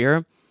her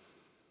career.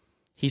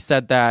 He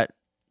said that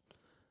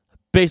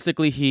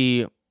basically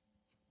he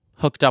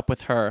hooked up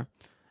with her,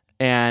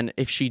 and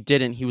if she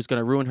didn't, he was going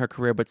to ruin her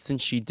career. But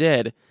since she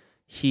did,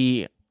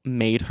 he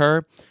made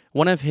her.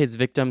 One of his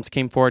victims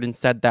came forward and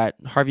said that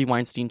Harvey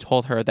Weinstein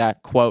told her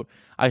that, quote,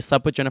 "I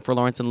slept with Jennifer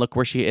Lawrence and look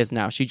where she is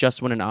now. She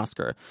just won an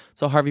Oscar."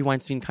 So Harvey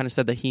Weinstein kind of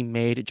said that he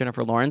made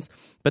Jennifer Lawrence,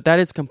 but that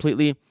is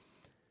completely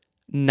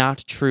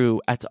not true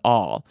at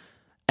all.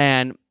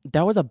 And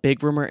that was a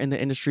big rumor in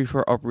the industry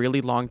for a really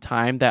long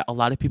time that a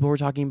lot of people were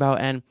talking about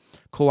and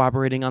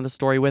corroborating on the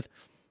story with.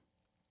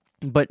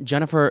 But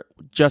Jennifer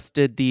just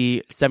did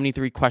the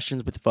 73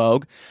 Questions with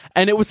Vogue,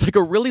 and it was like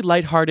a really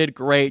lighthearted,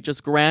 great,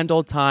 just grand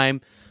old time,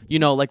 you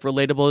know, like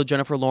relatable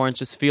Jennifer Lawrence,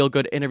 just feel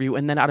good interview.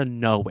 And then out of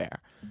nowhere,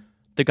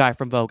 the guy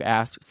from Vogue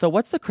asked, "So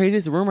what's the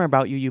craziest rumor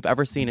about you've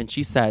ever seen?" And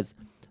she says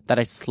that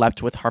I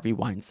slept with Harvey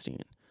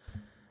Weinstein.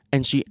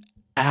 And she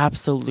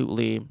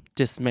absolutely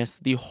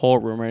dismissed the whole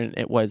rumor, and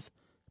it was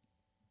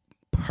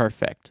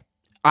perfect.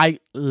 I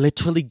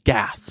literally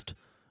gasped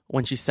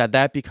when she said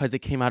that because it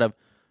came out of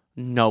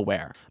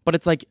nowhere. But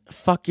it's like,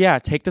 fuck yeah,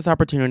 take this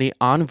opportunity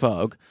on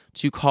Vogue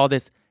to call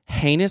this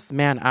heinous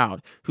man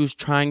out who's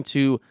trying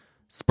to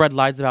spread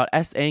lies about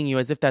SAing you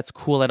as if that's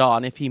cool at all.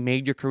 And if he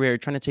made your career,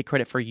 trying to take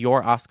credit for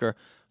your Oscar,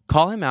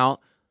 call him out,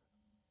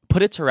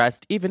 put it to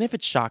rest, even if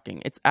it's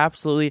shocking. It's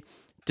absolutely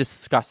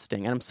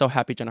disgusting. And I'm so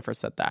happy Jennifer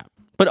said that.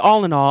 But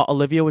all in all,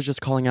 Olivia was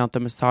just calling out the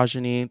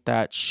misogyny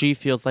that she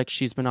feels like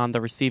she's been on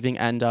the receiving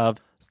end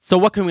of. So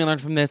what can we learn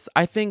from this?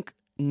 I think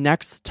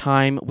next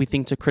time we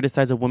think to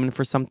criticize a woman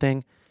for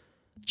something,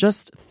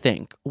 just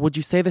think, would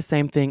you say the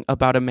same thing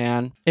about a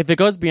man? If it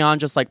goes beyond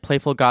just like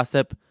playful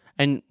gossip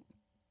and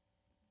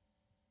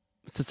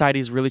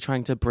society's really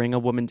trying to bring a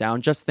woman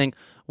down, just think,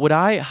 would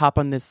I hop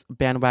on this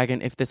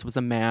bandwagon if this was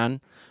a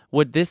man?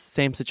 Would this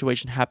same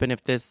situation happen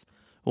if this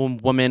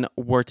woman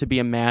were to be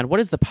a man? What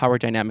is the power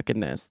dynamic in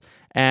this?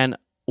 And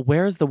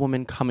where is the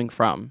woman coming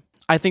from?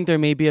 I think there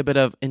may be a bit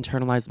of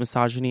internalized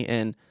misogyny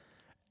in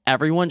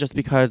everyone, just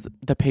because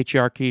the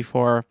patriarchy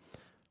for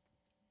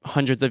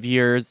hundreds of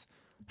years,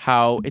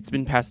 how it's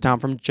been passed down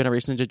from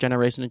generation to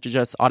generation, to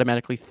just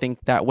automatically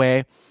think that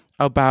way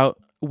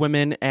about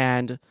women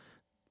and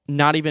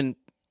not even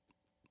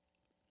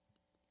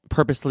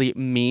purposely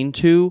mean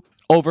to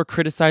over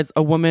criticize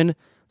a woman.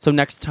 So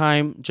next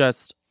time,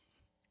 just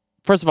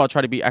first of all,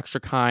 try to be extra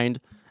kind,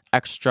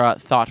 extra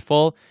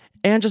thoughtful,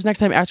 and just next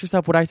time ask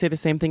yourself, would I say the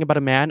same thing about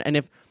a man? And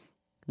if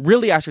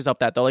really ask yourself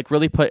that though, like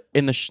really put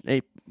in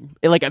the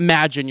like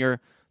imagine you're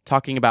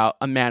talking about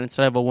a man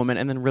instead of a woman,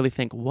 and then really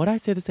think, would I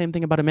say the same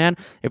thing about a man?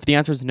 If the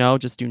answer is no,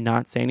 just do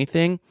not say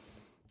anything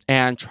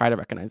and try to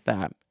recognize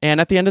that. And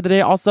at the end of the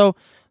day, also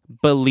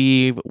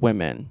believe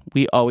women.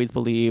 We always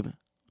believe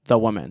the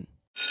woman.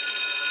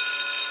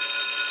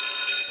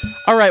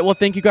 All right, well,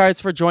 thank you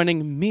guys for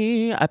joining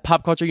me at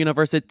Pop Culture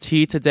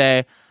University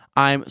today.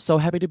 I'm so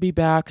happy to be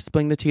back,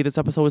 spilling the tea. This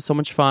episode was so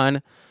much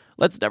fun.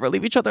 Let's never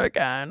leave each other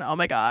again. Oh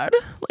my God.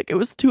 Like, it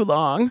was too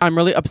long. I'm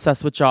really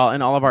obsessed with y'all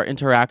and all of our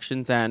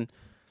interactions and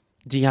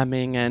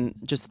DMing and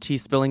just tea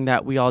spilling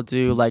that we all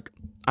do. Like,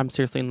 I'm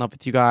seriously in love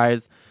with you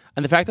guys.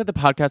 And the fact that the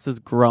podcast is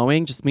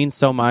growing just means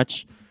so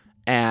much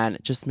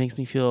and just makes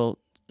me feel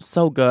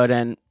so good.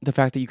 And the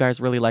fact that you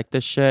guys really like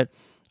this shit,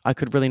 I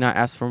could really not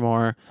ask for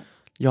more.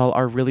 Y'all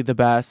are really the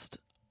best.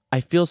 I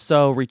feel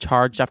so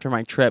recharged after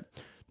my trip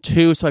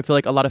too. So I feel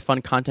like a lot of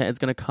fun content is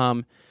going to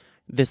come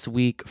this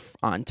week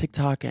on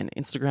TikTok and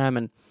Instagram,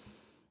 and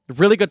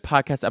really good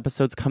podcast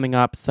episodes coming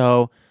up.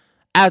 So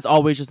as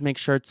always, just make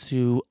sure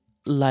to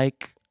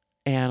like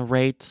and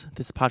rate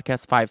this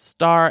podcast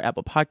 5-star,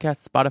 Apple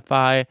Podcasts,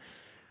 Spotify.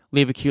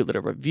 Leave a cute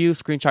little review,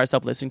 screenshot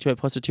yourself listening to it,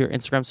 post it to your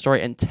Instagram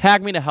story, and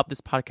tag me to help this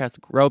podcast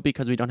grow,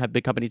 because we don't have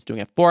big companies doing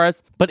it for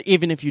us. But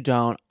even if you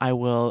don't, I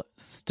will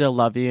still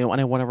love you. And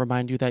I want to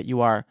remind you that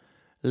you are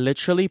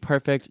literally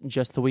perfect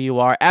just the way you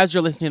are. As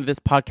you're listening to this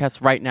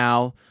podcast right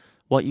now,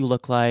 what you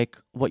look like,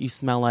 what you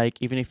smell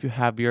like, even if you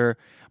have your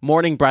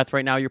morning breath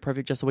right now, you're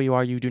perfect just the way you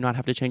are. You do not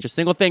have to change a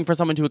single thing for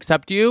someone to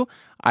accept you.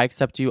 I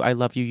accept you. I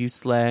love you. You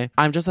slay.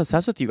 I'm just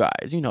obsessed with you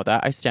guys. You know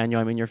that. I stan you.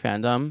 I'm in your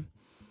fandom.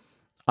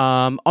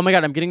 Oh my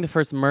God, I'm getting the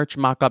first merch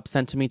mock-up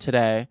sent to me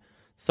today.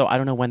 So I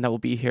don't know when that will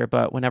be here,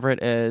 but whenever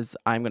it is,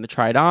 I'm going to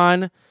try it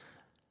on.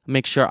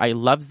 Make sure I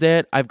loves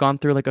it. I've gone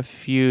through like a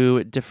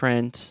few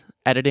different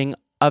editing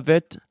of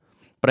it,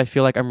 but I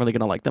feel like I'm really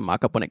going to like the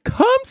mock-up when it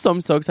comes. So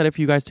I'm so excited for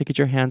you guys to get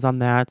your hands on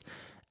that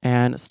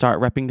and start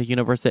repping the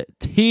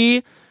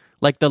university,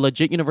 like the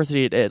legit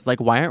university it is. Like,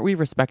 why aren't we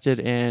respected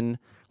in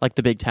like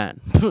the Big Ten?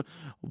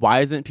 Why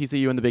isn't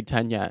PCU in the Big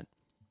Ten yet?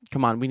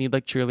 Come on, we need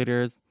like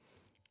cheerleaders.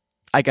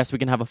 I guess we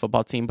can have a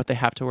football team, but they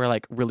have to wear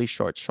like really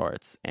short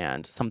shorts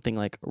and something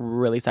like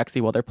really sexy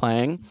while they're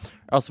playing,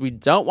 or else we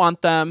don't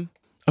want them.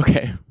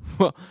 Okay,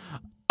 well,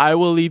 I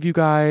will leave you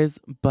guys,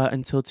 but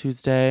until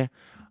Tuesday,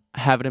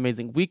 have an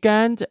amazing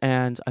weekend,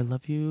 and I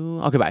love you.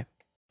 Okay, bye.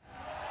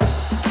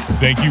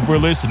 Thank you for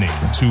listening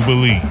to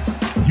Believe.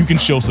 You can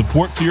show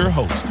support to your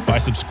host by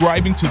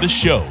subscribing to the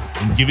show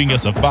and giving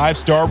us a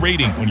 5-star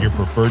rating on your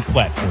preferred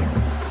platform.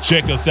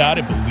 Check us out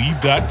at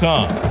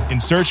Believe.com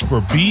and search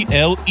for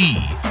BLEAV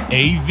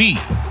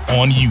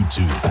on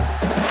YouTube.